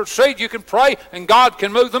mustard seed, you can pray and God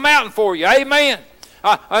can move the mountain for you. Amen.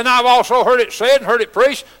 And I've also heard it said and heard it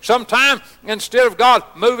preached, sometimes instead of God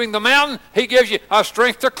moving the mountain, He gives you a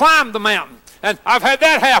strength to climb the mountain. And I've had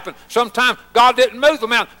that happen. Sometimes God didn't move the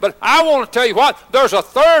mountain. But I want to tell you what, there's a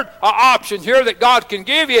third option here that God can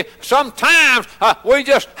give you. Sometimes we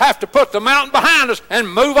just have to put the mountain behind us and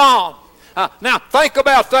move on. Now, think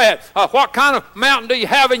about that. What kind of mountain do you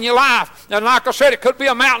have in your life? And like I said, it could be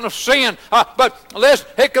a mountain of sin, but listen,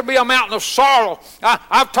 it could be a mountain of sorrow.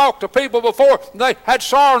 I've talked to people before. They had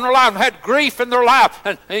sorrow in their life and had grief in their life,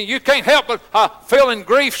 and you can't help but feeling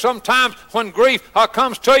grief sometimes when grief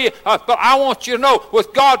comes to you. But I want you to know,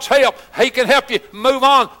 with God's help, He can help you move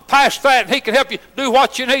on past that, and He can help you do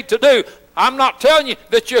what you need to do. I'm not telling you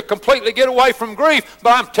that you completely get away from grief,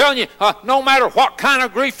 but I'm telling you, no matter what kind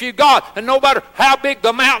of grief you got, and no matter how big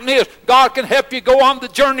the mountain is, God can help you go on the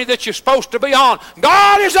journey that you're supposed to be on.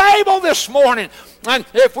 God is able this morning. And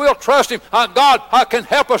if we'll trust Him, God can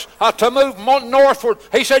help us to move more northward.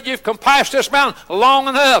 He said, you've compassed this mountain long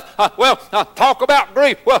enough. Talk about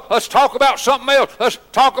grief. Well, let's talk about something else. Let's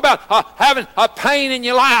talk about having a pain in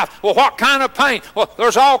your life. Well, what kind of pain? Well,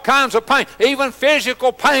 there's all kinds of pain, even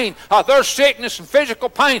physical pain. There's sickness and physical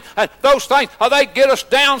pain. Those things, they get us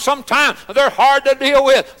down sometimes. They're hard to deal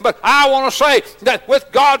with. But I want to say that with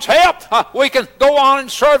God's help, we can go on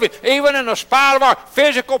and serve Him, even in the spite of our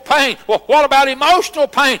physical pain. Well, what about emotional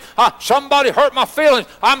pain? Somebody hurt my feelings.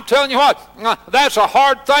 I'm telling you what, that's a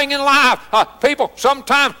hard thing in life. People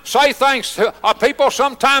sometimes say things. People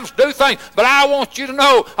sometimes do things. But I want you to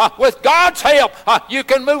know, with God's help, you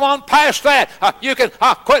can move on past that. You can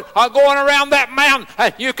quit going around that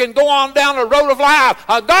mountain. You can go on down the road of life.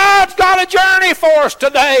 God's got a journey for us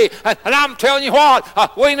today. And I'm telling you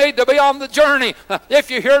what, we need to be on the journey.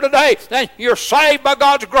 If you're here today and you're saved by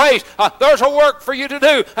God's grace, there's a work for you to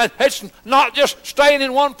do. And it's not just staying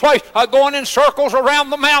in one place, going in circles around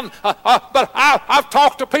the mountain. But I've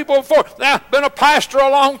talked to people before. I've been a pastor a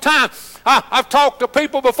long time. I've talked to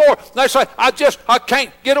people before. They say, I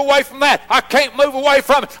can't get away from that. I can't move away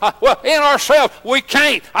from it. Well, in ourselves, we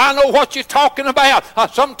can't. I know what you're talking about.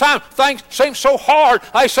 Sometimes things seem so hard.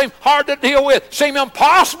 They seem hard to deal with, seem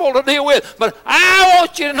impossible to deal with. But I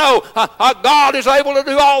want you to know, God is able to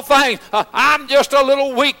do all things. I'm just a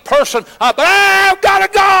little weak person. But I've got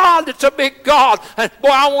a God that's a big God. And boy,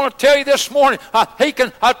 I want to tell you this morning, He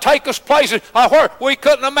can take us places where we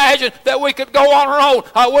couldn't imagine that we could go on our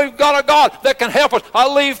own. We've got a God that can help us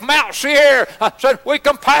leave Mount Seir. Said we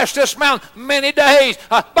can pass this mountain many days.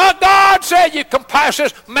 But God said you can pass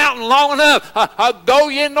this mountain long enough. Go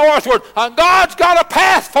ye northward. God's got a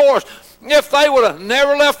path for us. If they would have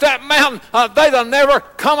never left that mountain, they'd have never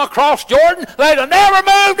come across Jordan. They'd have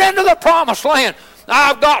never moved into the promised land.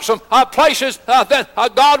 I've got some places that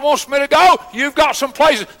God wants me to go. You've got some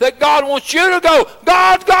places that God wants you to go.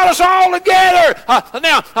 God's got us all together.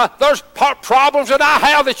 Now, there's problems that I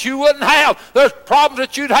have that you wouldn't have. There's problems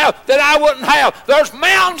that you'd have that I wouldn't have. There's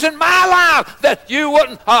mountains in my life that you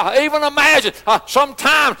wouldn't even imagine.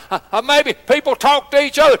 Sometimes maybe people talk to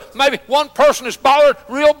each other. Maybe one person is bothered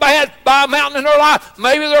real bad by a mountain in their life.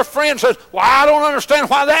 Maybe their friend says, well, I don't understand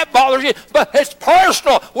why that bothers you. But it's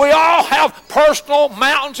personal. We all have personal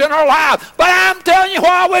mountains in our life. But I'm telling you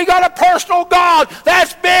why, we got a personal God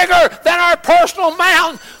that's bigger than our personal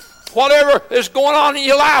mountain. Whatever is going on in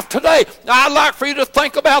your life today, I'd like for you to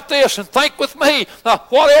think about this and think with me.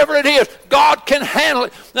 Whatever it is, God can handle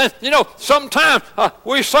it. And, you know, sometimes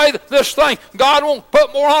we say this thing, God won't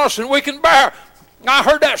put more on us than we can bear. I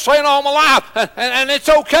heard that saying all my life, and it's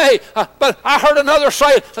okay. But I heard another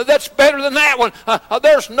saying that's better than that one.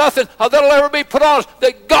 There's nothing that'll ever be put on us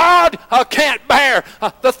that God can't bear.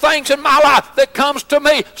 The things in my life that comes to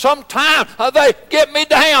me, sometimes they get me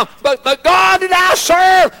down. But the God that I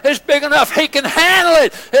serve is big enough. He can handle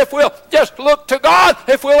it. If we'll just look to God,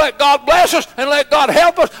 if we'll let God bless us and let God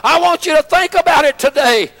help us, I want you to think about it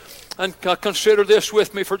today. And consider this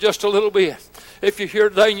with me for just a little bit. If you're here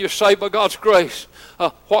today and you're saved by God's grace,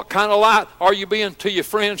 what kind of light are you being to your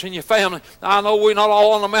friends and your family? I know we're not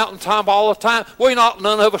all on the mountaintop all the time.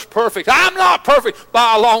 None of us perfect. I'm not perfect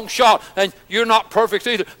by a long shot, and you're not perfect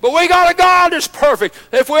either. But we got a God that's perfect.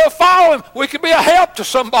 If we'll follow Him, we can be a help to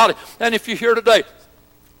somebody. And if you're here today,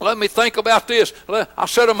 let me think about this. I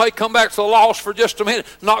said I may come back to the lost for just a minute.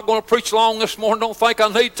 Not going to preach long this morning. Don't think I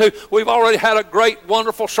need to. We've already had a great,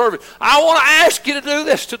 wonderful service. I want to ask you to do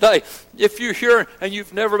this today. If you're here and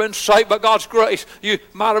you've never been saved by God's grace, you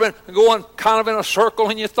might have been going kind of in a circle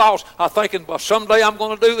in your thoughts, thinking, well, someday I'm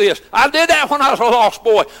going to do this. I did that when I was a lost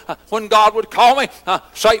boy. When God would call me,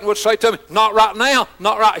 Satan would say to me, not right now,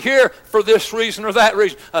 not right here, for this reason or that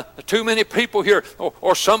reason. Too many people here,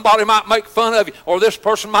 or somebody might make fun of you, or this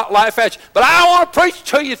person might laugh at you. But I want to preach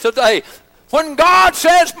to you today. When God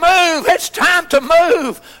says move, it's time to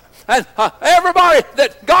move. And everybody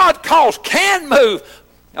that God calls can move.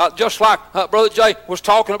 Just like Brother Jay was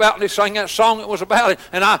talking about and he sang that song that was about it,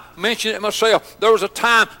 and I mentioned it myself. There was a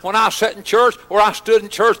time when I sat in church or I stood in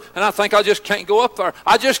church and I think I just can't go up there.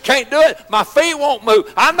 I just can't do it. My feet won't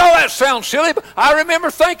move. I know that sounds silly, but I remember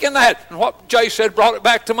thinking that. And what Jay said brought it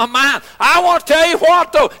back to my mind. I want to tell you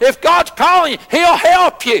what, though. If God's calling you, He'll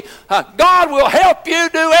help you. God will help you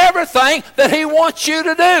do everything that He wants you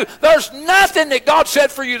to do. There's nothing that God said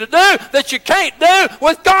for you to do that you can't do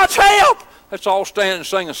with God's help. Let's all stand and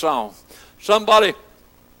sing a song. Somebody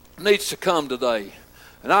needs to come today.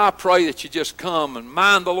 And I pray that you just come and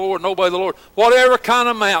mind the Lord and obey the Lord. Whatever kind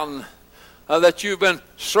of mountain that you've been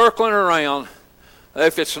circling around,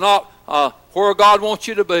 if it's not where God wants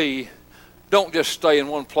you to be, don't just stay in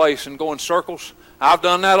one place and go in circles. I've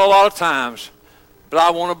done that a lot of times. But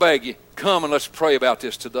I want to beg you, come and let's pray about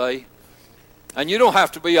this today. And you don't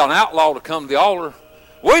have to be an outlaw to come to the altar.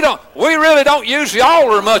 We really don't use the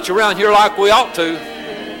altar much around here like we ought to.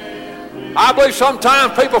 I believe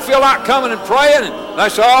sometimes people feel like coming and praying, and they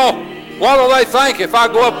say, oh, what do they think if I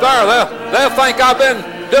go up there? They'll think I've been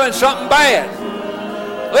doing something bad.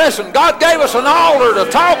 Listen, God gave us an altar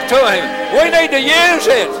to talk to Him. We need to use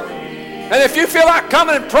it. And if you feel like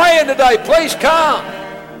coming and praying today, please come.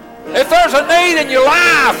 If there's a need in your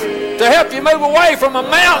life to help you move away from a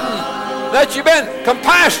mountain that you've been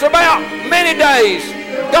compassed about many days,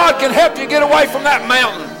 God can help you get away from that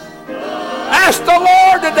mountain. Ask the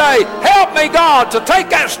Lord today, help me, God, to take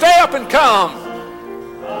that step and come.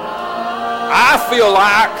 I feel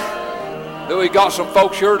like that we got some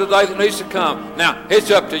folks here today that needs to come. Now,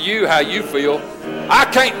 it's up to you how you feel. I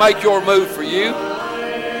can't make your move for you.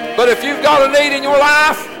 But if you've got a need in your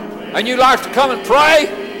life and you'd like to come and pray,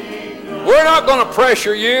 we're not going to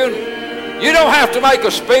pressure you. You don't have to make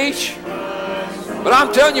a speech. But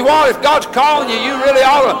I'm telling you what, if God's calling you, you really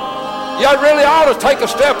ought to take a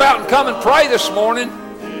step out and come and pray this morning.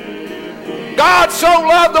 God so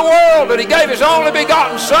loved the world that He gave His only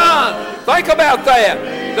begotten Son. Think about that.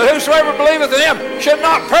 That whosoever believeth in Him should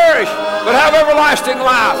not perish, but have everlasting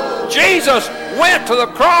life. Jesus went to the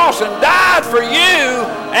cross and died for you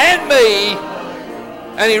and me,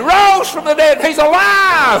 and He rose from the dead. He's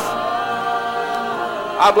alive.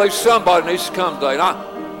 I believe somebody needs to come today.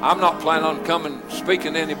 I'm not planning on coming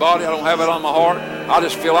speaking to anybody. I don't have it on my heart. I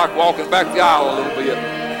just feel like walking back the aisle a little bit.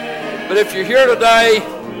 But if you're here today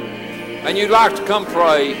and you'd like to come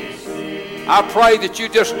pray, I pray that you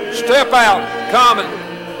just step out, come and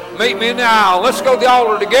meet me in the aisle. Let's go to the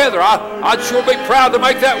altar together. I'd sure be proud to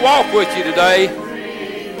make that walk with you today.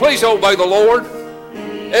 Please obey the Lord.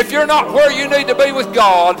 If you're not where you need to be with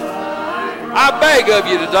God, I beg of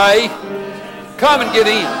you today, come and get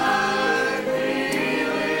in.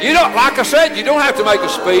 You don't, like I said, you don't have to make a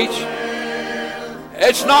speech.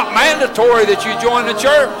 It's not mandatory that you join the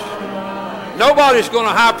church. Nobody's going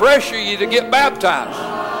to high pressure you to get baptized.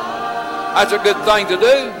 That's a good thing to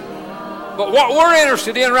do. But what we're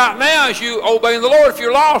interested in right now is you obeying the Lord. If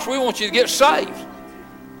you're lost, we want you to get saved.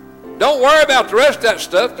 Don't worry about the rest of that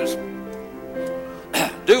stuff. Just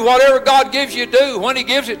do whatever God gives you to do when He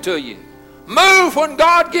gives it to you. Move when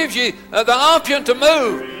God gives you the unction to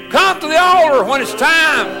move. Come to the altar when it's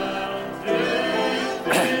time.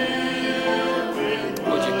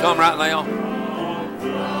 Would you come right now?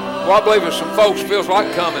 Well, I believe if some folks feels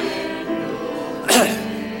like coming,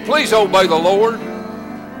 please obey the Lord.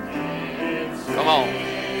 Come on.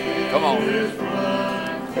 Come on.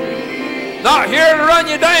 Not here to run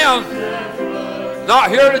you down. Not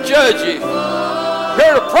here to judge you.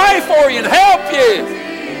 Here to pray for you and help you.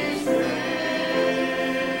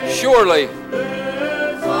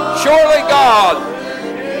 Surely God,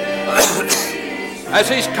 as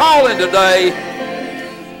He's calling today,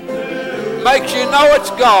 makes you know it's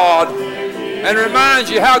God and reminds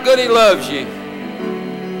you how good He loves you.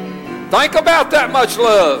 Think about that much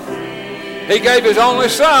love. He gave His only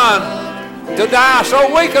Son to die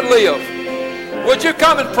so we could live. Would you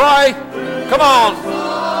come and pray? Come on.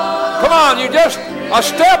 Come on, you're just a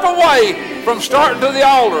step away from starting to the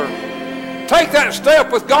altar. Take that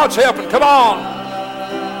step with God's help and come on.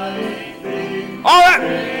 Oh,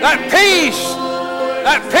 that peace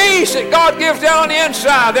that God gives down on the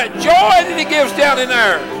inside, that joy that He gives down in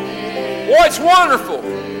there. Boy, it's wonderful.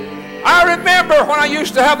 I remember when I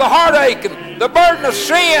used to have the heartache and the burden of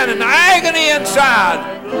sin and the agony inside.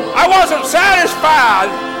 I wasn't satisfied.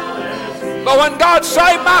 But when God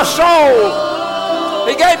saved my soul,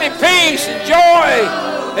 He gave me peace and joy.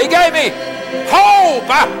 He gave me hope.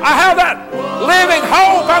 I have that living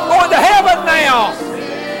hope. I'm going to heaven now.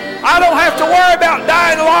 I don't have to worry about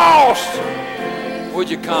dying lost. Would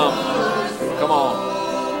you come? Come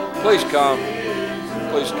on. Please come.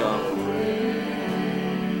 Please come.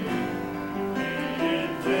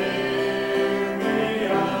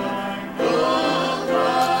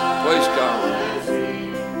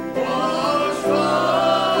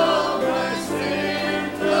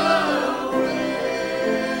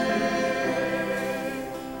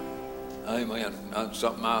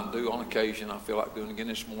 something I do on occasion. I feel like doing again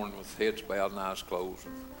this morning with heads bowed and eyes closed.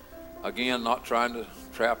 Again, not trying to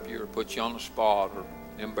trap you or put you on the spot or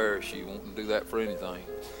embarrass you. Won't do that for anything.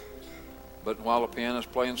 But while the piano's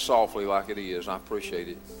playing softly like it is, I appreciate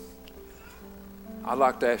it. I'd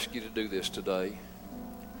like to ask you to do this today.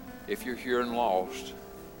 If you're here and lost,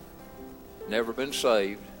 never been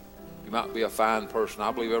saved, you might be a fine person.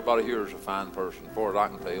 I believe everybody here is a fine person, as far as I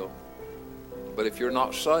can tell. But if you're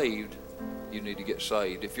not saved, you need to get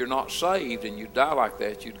saved. If you're not saved and you die like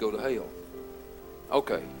that, you'd go to hell.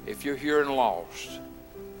 Okay, if you're here and lost,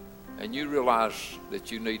 and you realize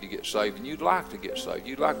that you need to get saved, and you'd like to get saved,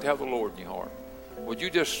 you'd like to have the Lord in your heart, would you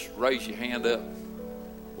just raise your hand up?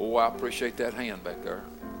 Oh, I appreciate that hand back there.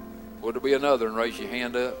 Would there be another and raise your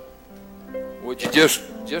hand up? Would you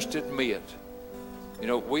just admit? You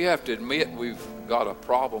know, we have to admit we've got a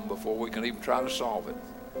problem before we can even try to solve it.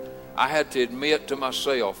 I had to admit to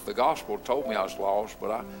myself, the gospel told me I was lost,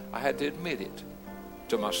 but I had to admit it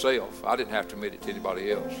to myself. I didn't have to admit it to anybody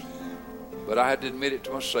else. But I had to admit it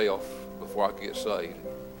to myself before I could get saved.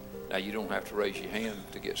 Now, you don't have to raise your hand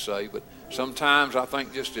to get saved, but sometimes I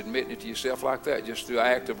think just admitting it to yourself like that, just through the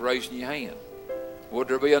act of raising your hand. Would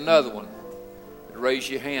there be another one? Raise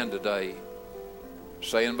your hand today,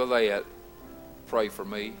 saying by that, pray for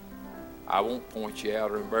me. I won't point you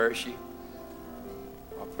out or embarrass you.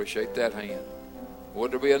 I appreciate that hand.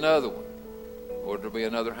 Would there be another one? Would there be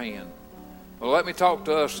another hand? Well, let me talk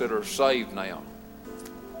to us that are saved now.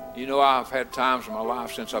 You know, I've had times in my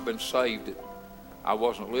life since I've been saved that I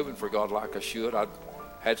wasn't living for God like I should. I'd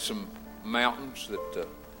had some mountains that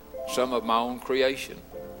some of my own creation,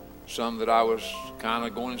 some that I was kind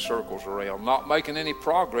of going in circles around, not making any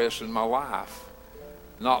progress in my life,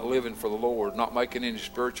 not living for the Lord, not making any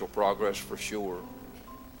spiritual progress for sure.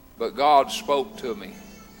 But God spoke to me,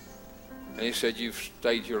 and He said, you've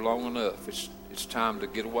stayed here long enough. It's time to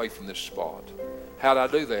get away from this spot. How'd I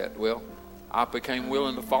do that? Well, I became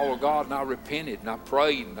willing to follow God, and I repented, and I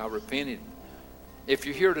prayed, and I repented. If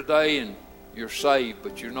you're here today and you're saved,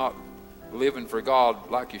 but you're not living for God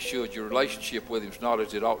like you should, your relationship with Him is not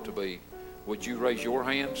as it ought to be, would you raise your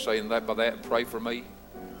hand, saying that by that, pray for me?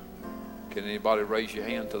 Can anybody raise your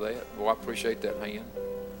hand to that? Well, I appreciate that hand.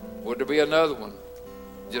 Would there be another one?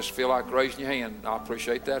 Just feel like raising your hand. I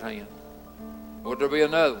appreciate that hand. Would there be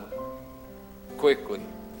another one? Quickly.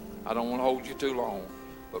 I don't want to hold you too long,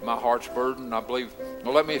 but my heart's burdened. I believe.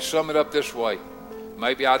 Well, let me sum it up this way.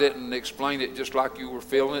 Maybe I didn't explain it just like you were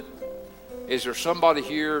feeling it. Is there somebody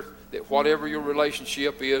here that whatever your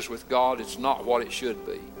relationship is with God, it's not what it should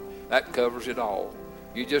be? That covers it all.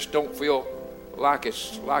 You just don't feel like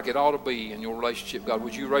it's like it ought to be in your relationship with God.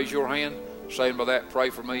 Would you raise your hand, saying by that, pray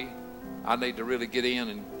for me? I need to really get in,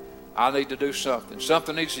 and I need to do something.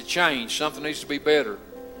 Something needs to change. Something needs to be better.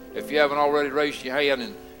 If you haven't already raised your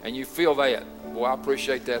hand and you feel that, boy, I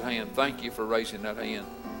appreciate that hand. Thank you for raising that hand.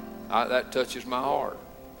 That touches my heart.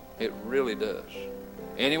 It really does.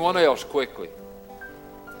 Anyone else, quickly?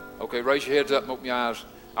 Okay, raise your heads up and open your eyes.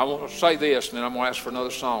 I want to say this, and then I'm going to ask for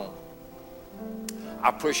another song. I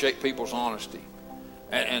appreciate people's honesty.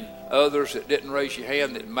 And others that didn't raise your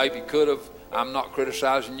hand that maybe could have, I'm not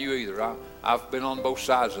criticizing you either. I've been on both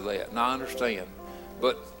sides of that, and I understand.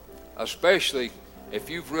 But especially if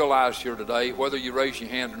you've realized here today, whether you raise your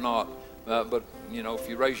hand or not, but you know, if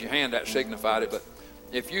you raise your hand, that signified it. But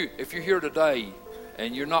if you're here today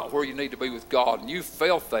and you're not where you need to be with God, and you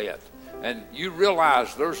felt that, and you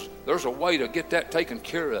realize there's a way to get that taken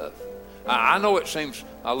care of. I know it seems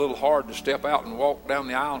a little hard to step out and walk down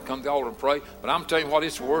the aisle and come to the altar and pray, but I'm telling you what,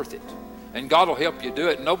 it's worth it. And God will help you do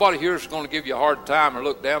it. Nobody here is going to give you a hard time or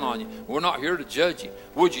look down on you. We're not here to judge you.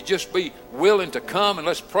 Would you just be willing to come, and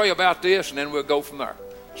let's pray about this, and then we'll go from there.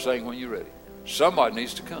 Sing when you're ready. Somebody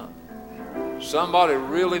needs to come. Somebody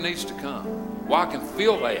really needs to come. Well, I can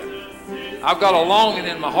feel that. I've got a longing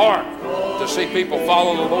in my heart to see people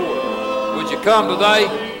follow the Lord. Would you come today?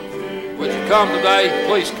 Would you come today?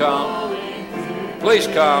 Please come. Please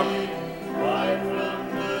come.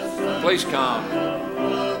 Please come.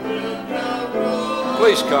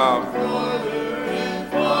 Please come.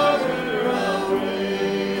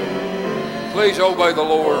 Please obey the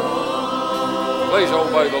Lord. Please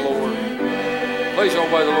obey the Lord. Please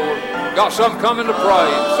obey the Lord. Got some coming to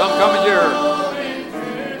pray. Some coming here.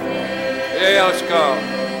 Yeah, let's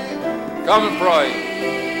come. Come and pray.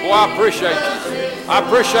 Boy, I appreciate you. I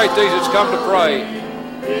appreciate these that's come to pray.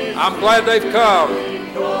 I'm glad they've come.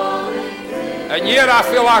 And yet I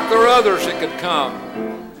feel like there are others that could come.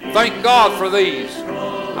 Thank God for these.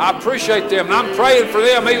 I appreciate them. And I'm praying for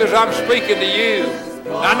them even as I'm speaking to you.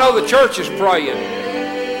 I know the church is praying.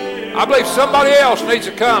 I believe somebody else needs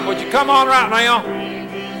to come. Would you come on right now?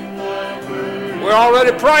 We're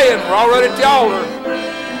already praying. We're already at the altar.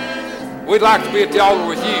 We'd like to be at the altar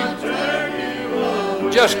with you.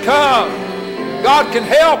 Just come. God can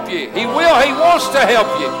help you. He will. He wants to help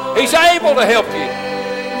you. He's able to help you.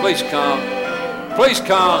 Please come. Please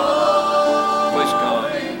come. Please come.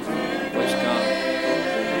 Please come.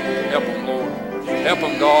 Help them, Lord. Help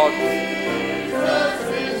them, God.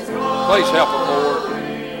 Please help them, Lord.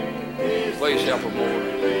 Please help them,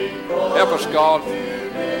 Lord. Help us, God.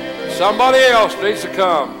 Somebody else needs to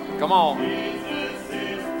come. Come on.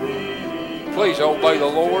 Please obey the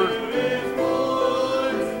Lord.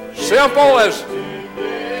 Simple as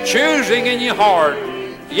choosing in your heart,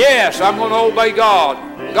 yes, I'm going to obey God.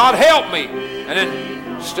 God, help me. And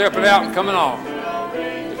then stepping out and coming on.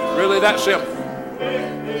 It's really that simple.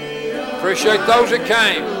 Appreciate those that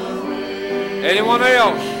came. Anyone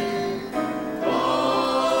else?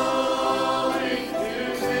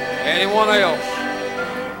 Anyone else?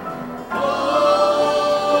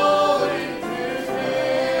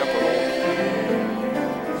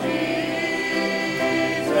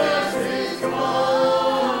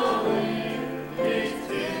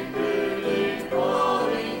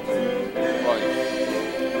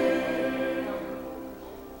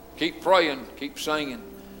 Keep praying, keep singing,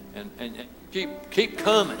 and keep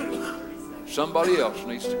coming. Somebody else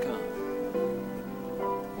needs to come.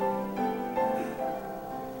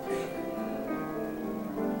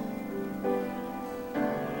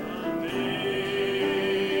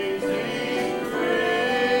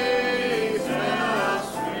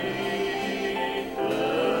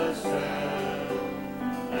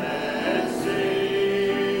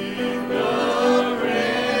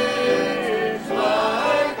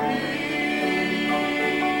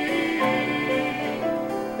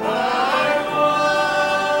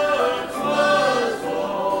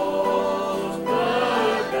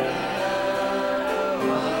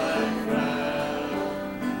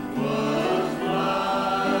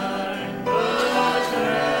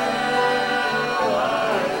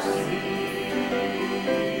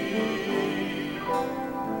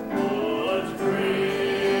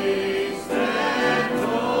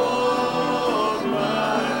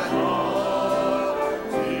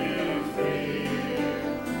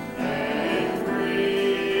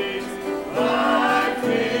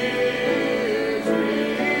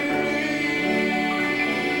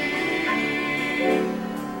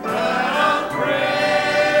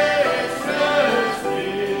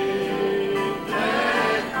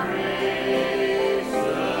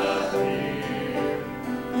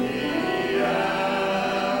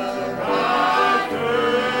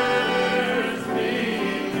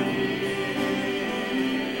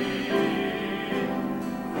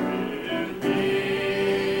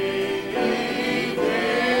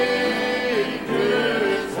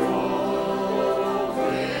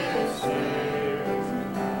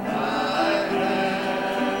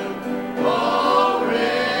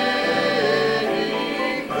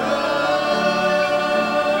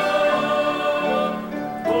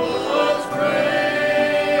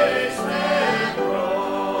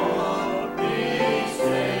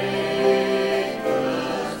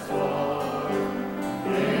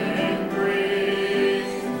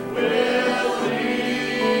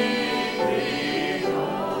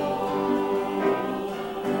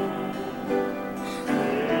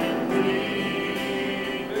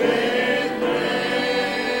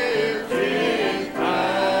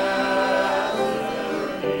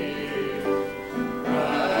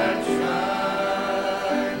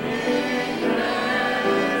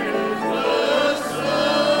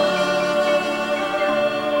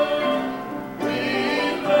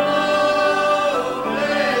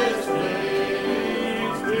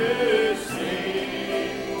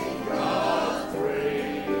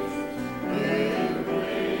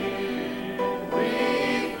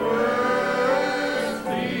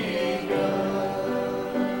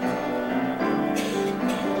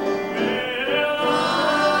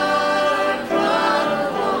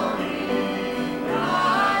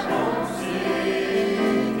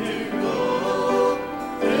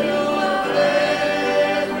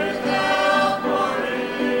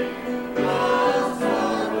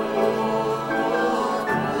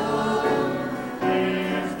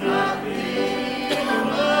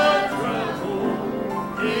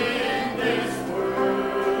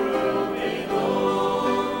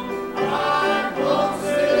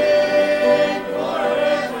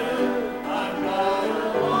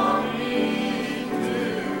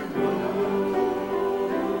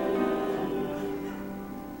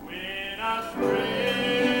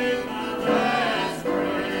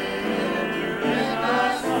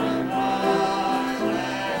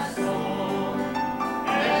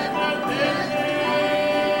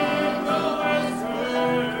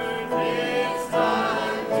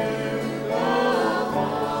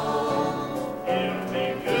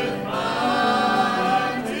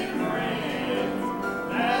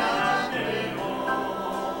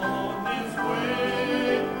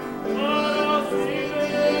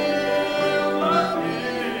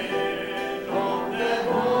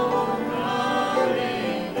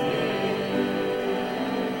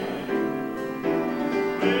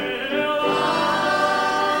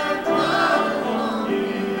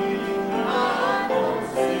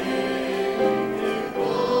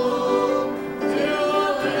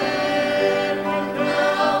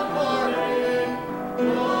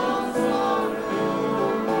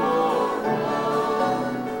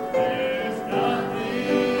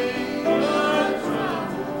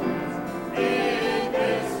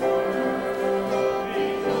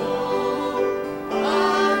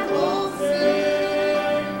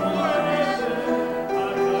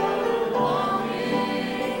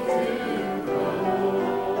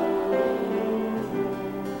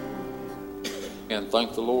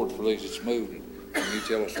 thank the Lord for these that's moved. Can you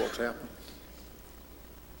tell us what's happened?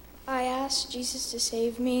 I asked Jesus to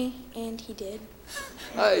save me, and he did.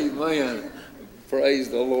 Amen. Praise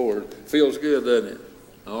the Lord. Feels good, doesn't it?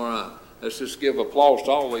 All right. Let's just give applause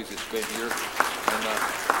to all these that's been here. And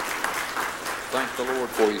thank the Lord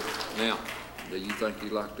for you. Now, do you think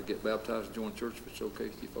you'd like to get baptized and join church if it's okay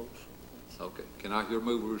with you folks? Okay. Can I hear a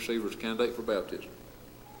move of receiver as candidate for baptism?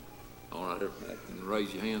 All right. And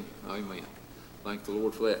raise your hand. Amen. Thank the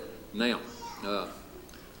Lord for that. Now,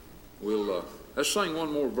 let's sing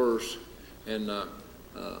one more verse. And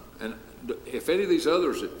if any of these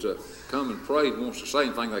others that come and prayed wants to say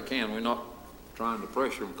anything, they can. We're not trying to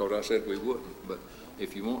pressure them because I said we wouldn't. But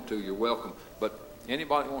if you want to, you're welcome. But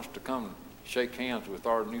anybody wants to come and shake hands with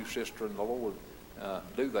our new sister in the Lord,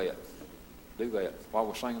 do that. Do that while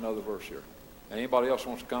we sing another verse here. And anybody else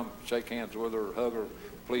wants to come shake hands with her or hug her,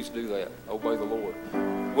 please do that. Obey the Lord.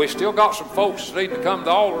 We still got some folks that need to come to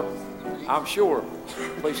the altar, I'm sure.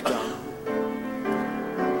 Please come.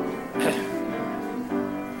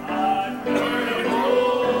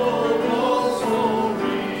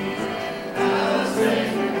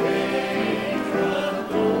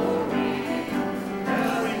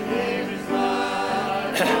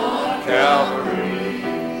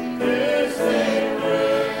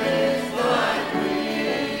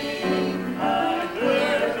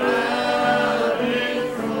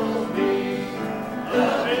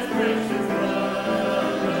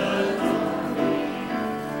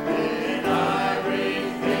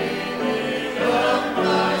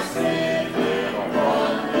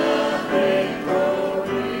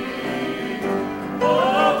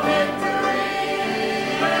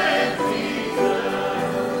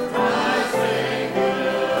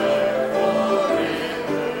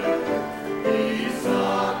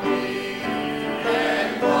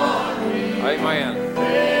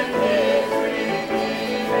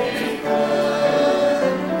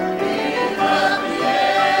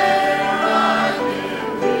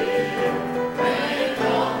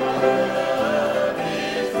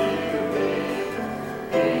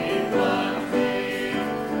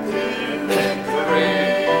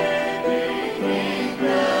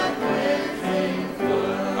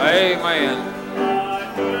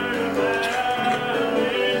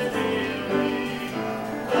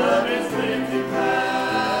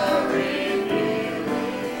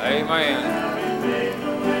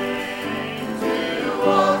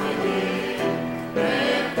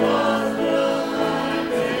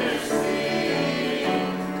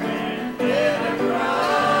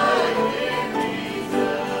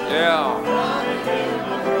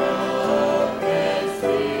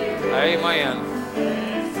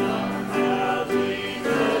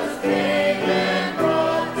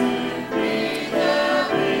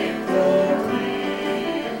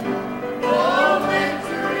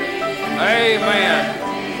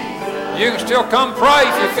 You can still come pray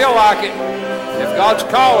if you feel like it. If God's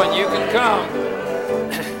calling, you can come.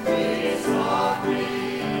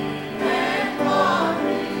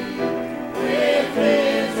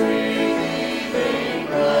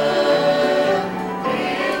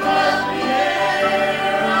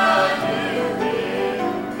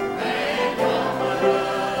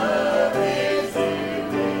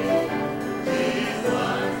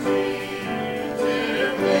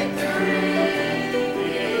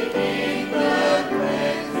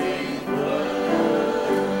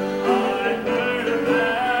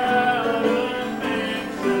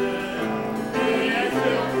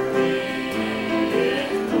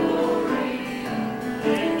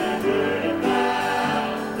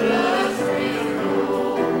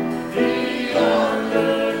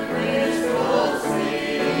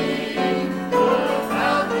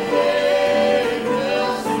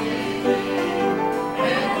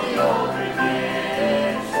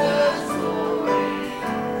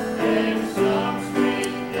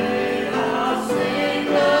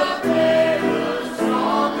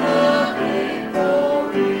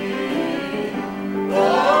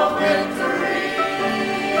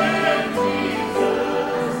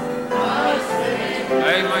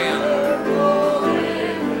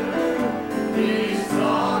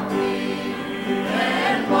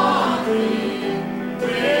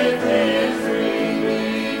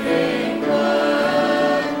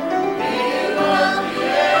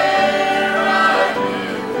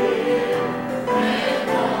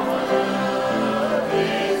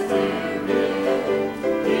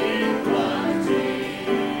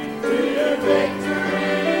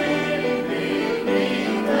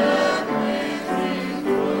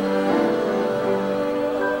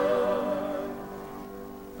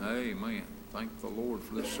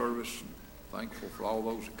 Thankful for all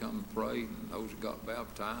those that come and prayed, and those that got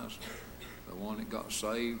baptized, the one that got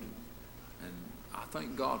saved. And I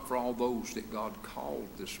thank God for all those that God called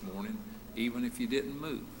this morning, even if you didn't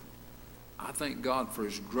move. I thank God for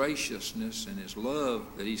his graciousness and his love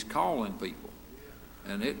that he's calling people.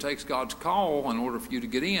 And it takes God's call in order for you to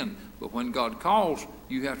get in. But when God calls,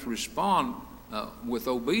 you have to respond with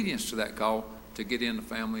obedience to that call to get in the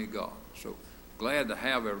family of God. So glad to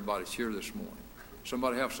have everybody here this morning.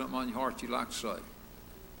 Somebody have something on your heart you'd like to say?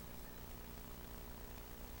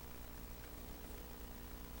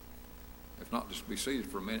 If not, just be seated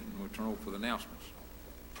for a minute and we'll turn over for the announcements.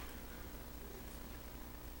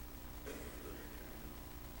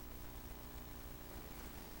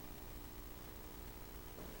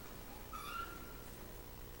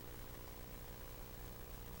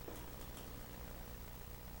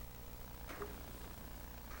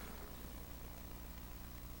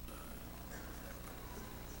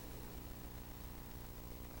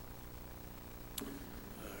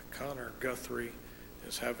 Connor Guthrie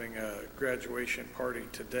is having a graduation party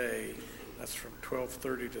today. That's from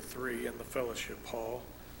 12:30 to 3 in the fellowship hall.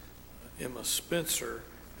 Emma Spencer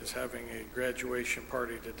is having a graduation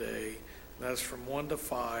party today. That's from 1 to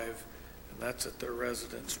 5, and that's at their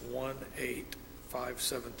residence,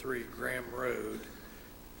 18573 Graham Road.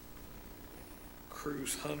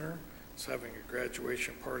 Cruz Hunter is having a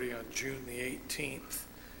graduation party on June the 18th.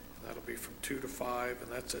 That'll be from 2 to 5,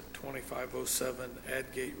 and that's at 2507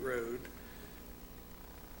 Adgate Road.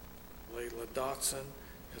 Layla Dotson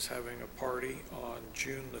is having a party on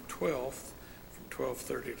June the 12th from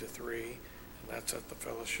 12:30 to 3, and that's at the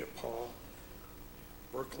Fellowship Hall.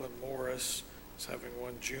 Brooklyn Morris is having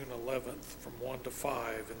one June 11th from 1 to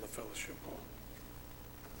 5 in the Fellowship Hall.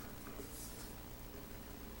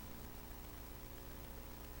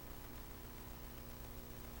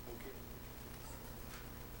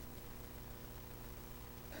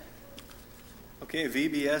 Okay,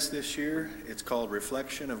 VBS this year, it's called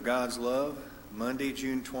Reflection of God's Love, Monday,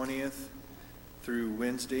 June 20th through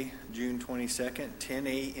Wednesday, June 22nd, 10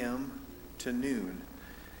 a.m. to noon.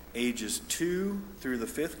 Ages 2 through the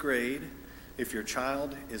 5th grade. If your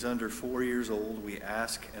child is under 4 years old, we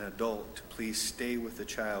ask an adult to please stay with the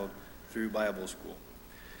child through Bible school.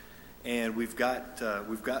 And we've got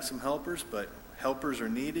some helpers, but helpers are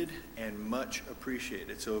needed and much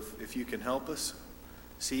appreciated. So if you can help us,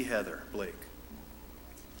 see Heather Blake.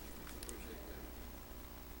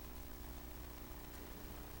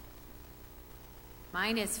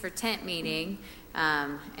 Mine is for tent meeting,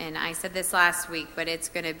 and I said this last week, but it's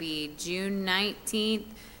going to be June 19th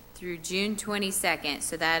through June 22nd.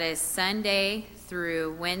 So that is Sunday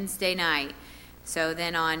through Wednesday night. So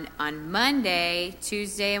then on Monday,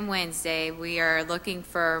 Tuesday, and Wednesday, we are looking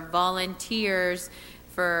for volunteers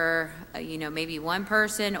for, maybe one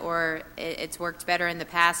person, or it's worked better in the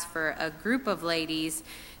past for a group of ladies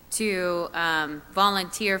to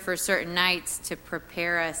volunteer for certain nights to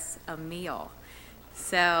prepare us a meal.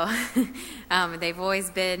 So they've always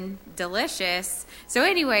been delicious. So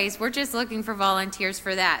anyways, we're just looking for volunteers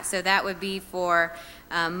for that. So that would be for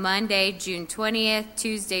Monday, June 20th,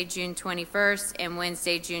 Tuesday, June 21st, and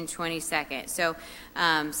Wednesday, June 22nd. So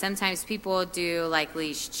sometimes people do like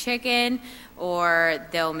leashed chicken, or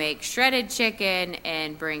they'll make shredded chicken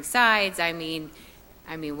and bring sides. I mean,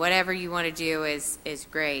 whatever you want to do is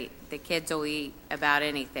great. The kids will eat about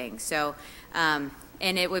anything. So,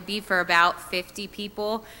 and it would be for about 50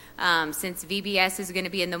 people. Since VBS is going to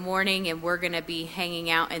be in the morning and we're going to be hanging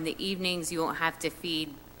out in the evenings, you won't have to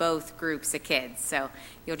feed both groups of kids. So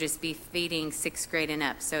you'll just be feeding 6th grade and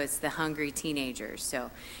up. So it's the hungry teenagers. So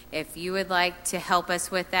if you would like to help us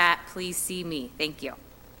with that, please see me. Thank you.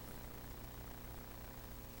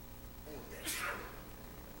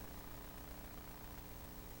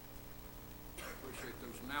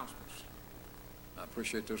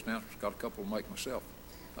 Appreciate those announcements. Got a couple to make myself.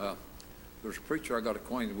 There's a preacher I got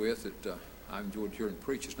acquainted with that I enjoyed hearing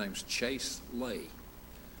preach. His name's Chase Lay.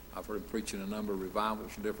 I've heard him preach in a number of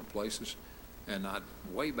revivals in different places. And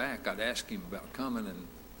way back, I'd asked him about coming, and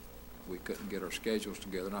we couldn't get our schedules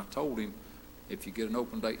together. And I told him, if you get an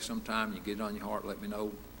open date sometime, you get it on your heart, let me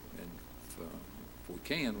know. And if we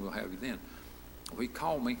can, we'll have you then. Well, he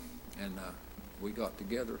called me, and we got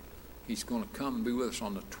together. He's going to come and be with us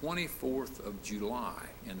on the 24th of July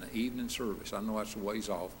in the evening service. I know that's a ways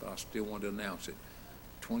off, but I still want to announce it.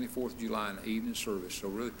 24th of July in the evening service. So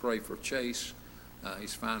really pray for Chase.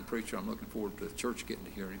 He's a fine preacher. I'm looking forward to the church getting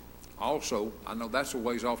to hear him. Also, I know that's a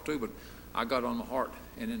ways off too, but I got on my heart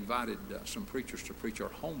and invited some preachers to preach our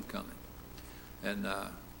homecoming. And the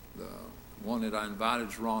one that I invited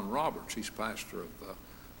is Ron Roberts. He's pastor of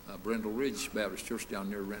Brindle Ridge Baptist Church down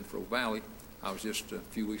near Renfro Valley. I was just a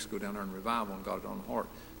few weeks ago down there in revival and got it on the heart.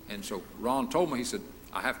 And so Ron told me, he said,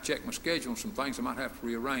 I have to check my schedule and some things I might have to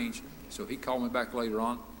rearrange. So he called me back later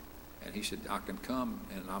on, and he said, I can come,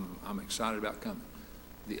 and I'm excited about coming.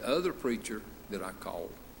 The other preacher that I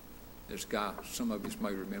called, this guy, some of you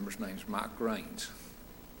may remember, his name's Mike Raines.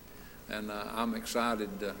 And I'm excited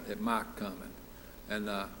at Mike coming. And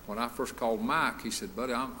when I first called Mike, he said,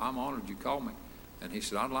 buddy, I'm honored you called me. And he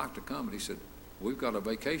said, I'd like to come. And he said, we've got a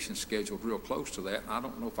vacation scheduled real close to that, and I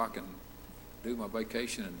don't know if I can do my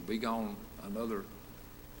vacation and be gone another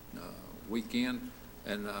weekend.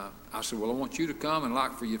 And I said, well, I want you to come and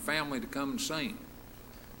like for your family to come and sing.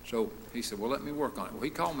 So he said, well, let me work on it. Well, he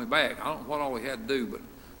called me back. I don't know what all he had to do, but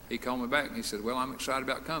he called me back and he said, well, I'm excited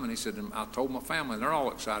about coming. He said, and I told my family, and they're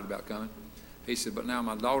all excited about coming. He said, but now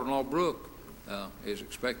my daughter-in-law, Brooke, is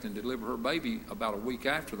expecting to deliver her baby about a week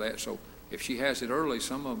after that. So if she has it early,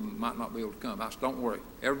 some of them might not be able to come. I said, don't worry.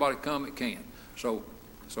 Everybody come that can. So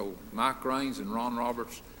Mike Raines and Ron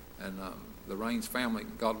Roberts and the Raines family,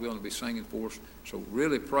 God willing, to be singing for us. So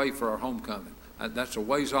really pray for our homecoming. That's a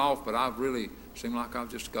ways off, but I've really seemed like I've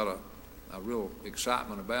just got a real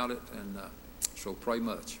excitement about it, and so pray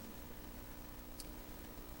much.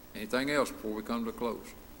 Anything else before we come to a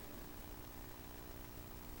close?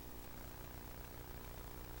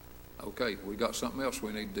 Okay, we got something else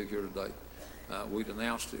we need to do here today. We'd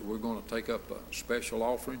announced that we're going to take up a special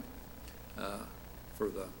offering for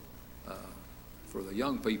the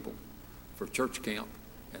young people for church camp,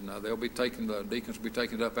 and the deacons will be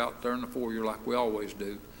taking it up out there in the foyer like we always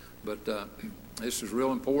do. But this is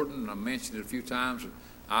real important, and I mentioned it a few times. And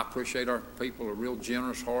I appreciate our people are real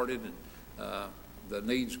generous-hearted, and the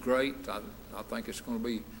need's great. I think it's going to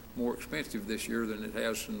be more expensive this year than it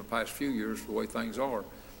has in the past few years, the way things are.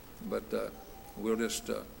 But we'll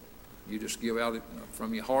you just give out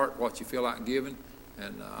from your heart what you feel like giving,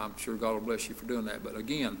 and I'm sure God will bless you for doing that. But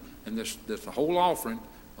again, and this the whole offering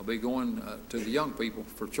will be going to the young people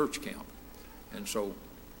for church camp, and so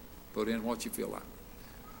put in what you feel like.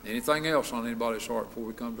 Anything else on anybody's heart before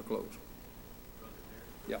we come to close?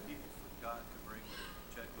 Yeah. People forgot to bring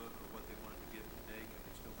the checkbook or what they wanted to give today. Can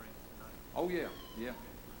they still bring it tonight? Oh yeah.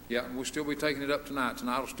 Yeah, and we'll still be taking it up tonight.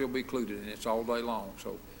 Tonight will still be included, and it's all day long.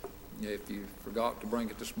 So if you forgot to bring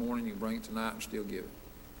it this morning, you can bring it tonight and still give it.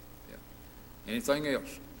 Yeah. Anything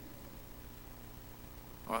else?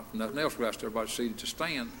 All right, if nothing else, we ask everybody seated to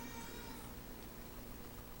stand.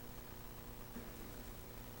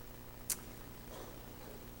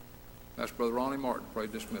 That's Brother Ronnie Martin. Pray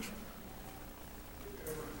dismissal.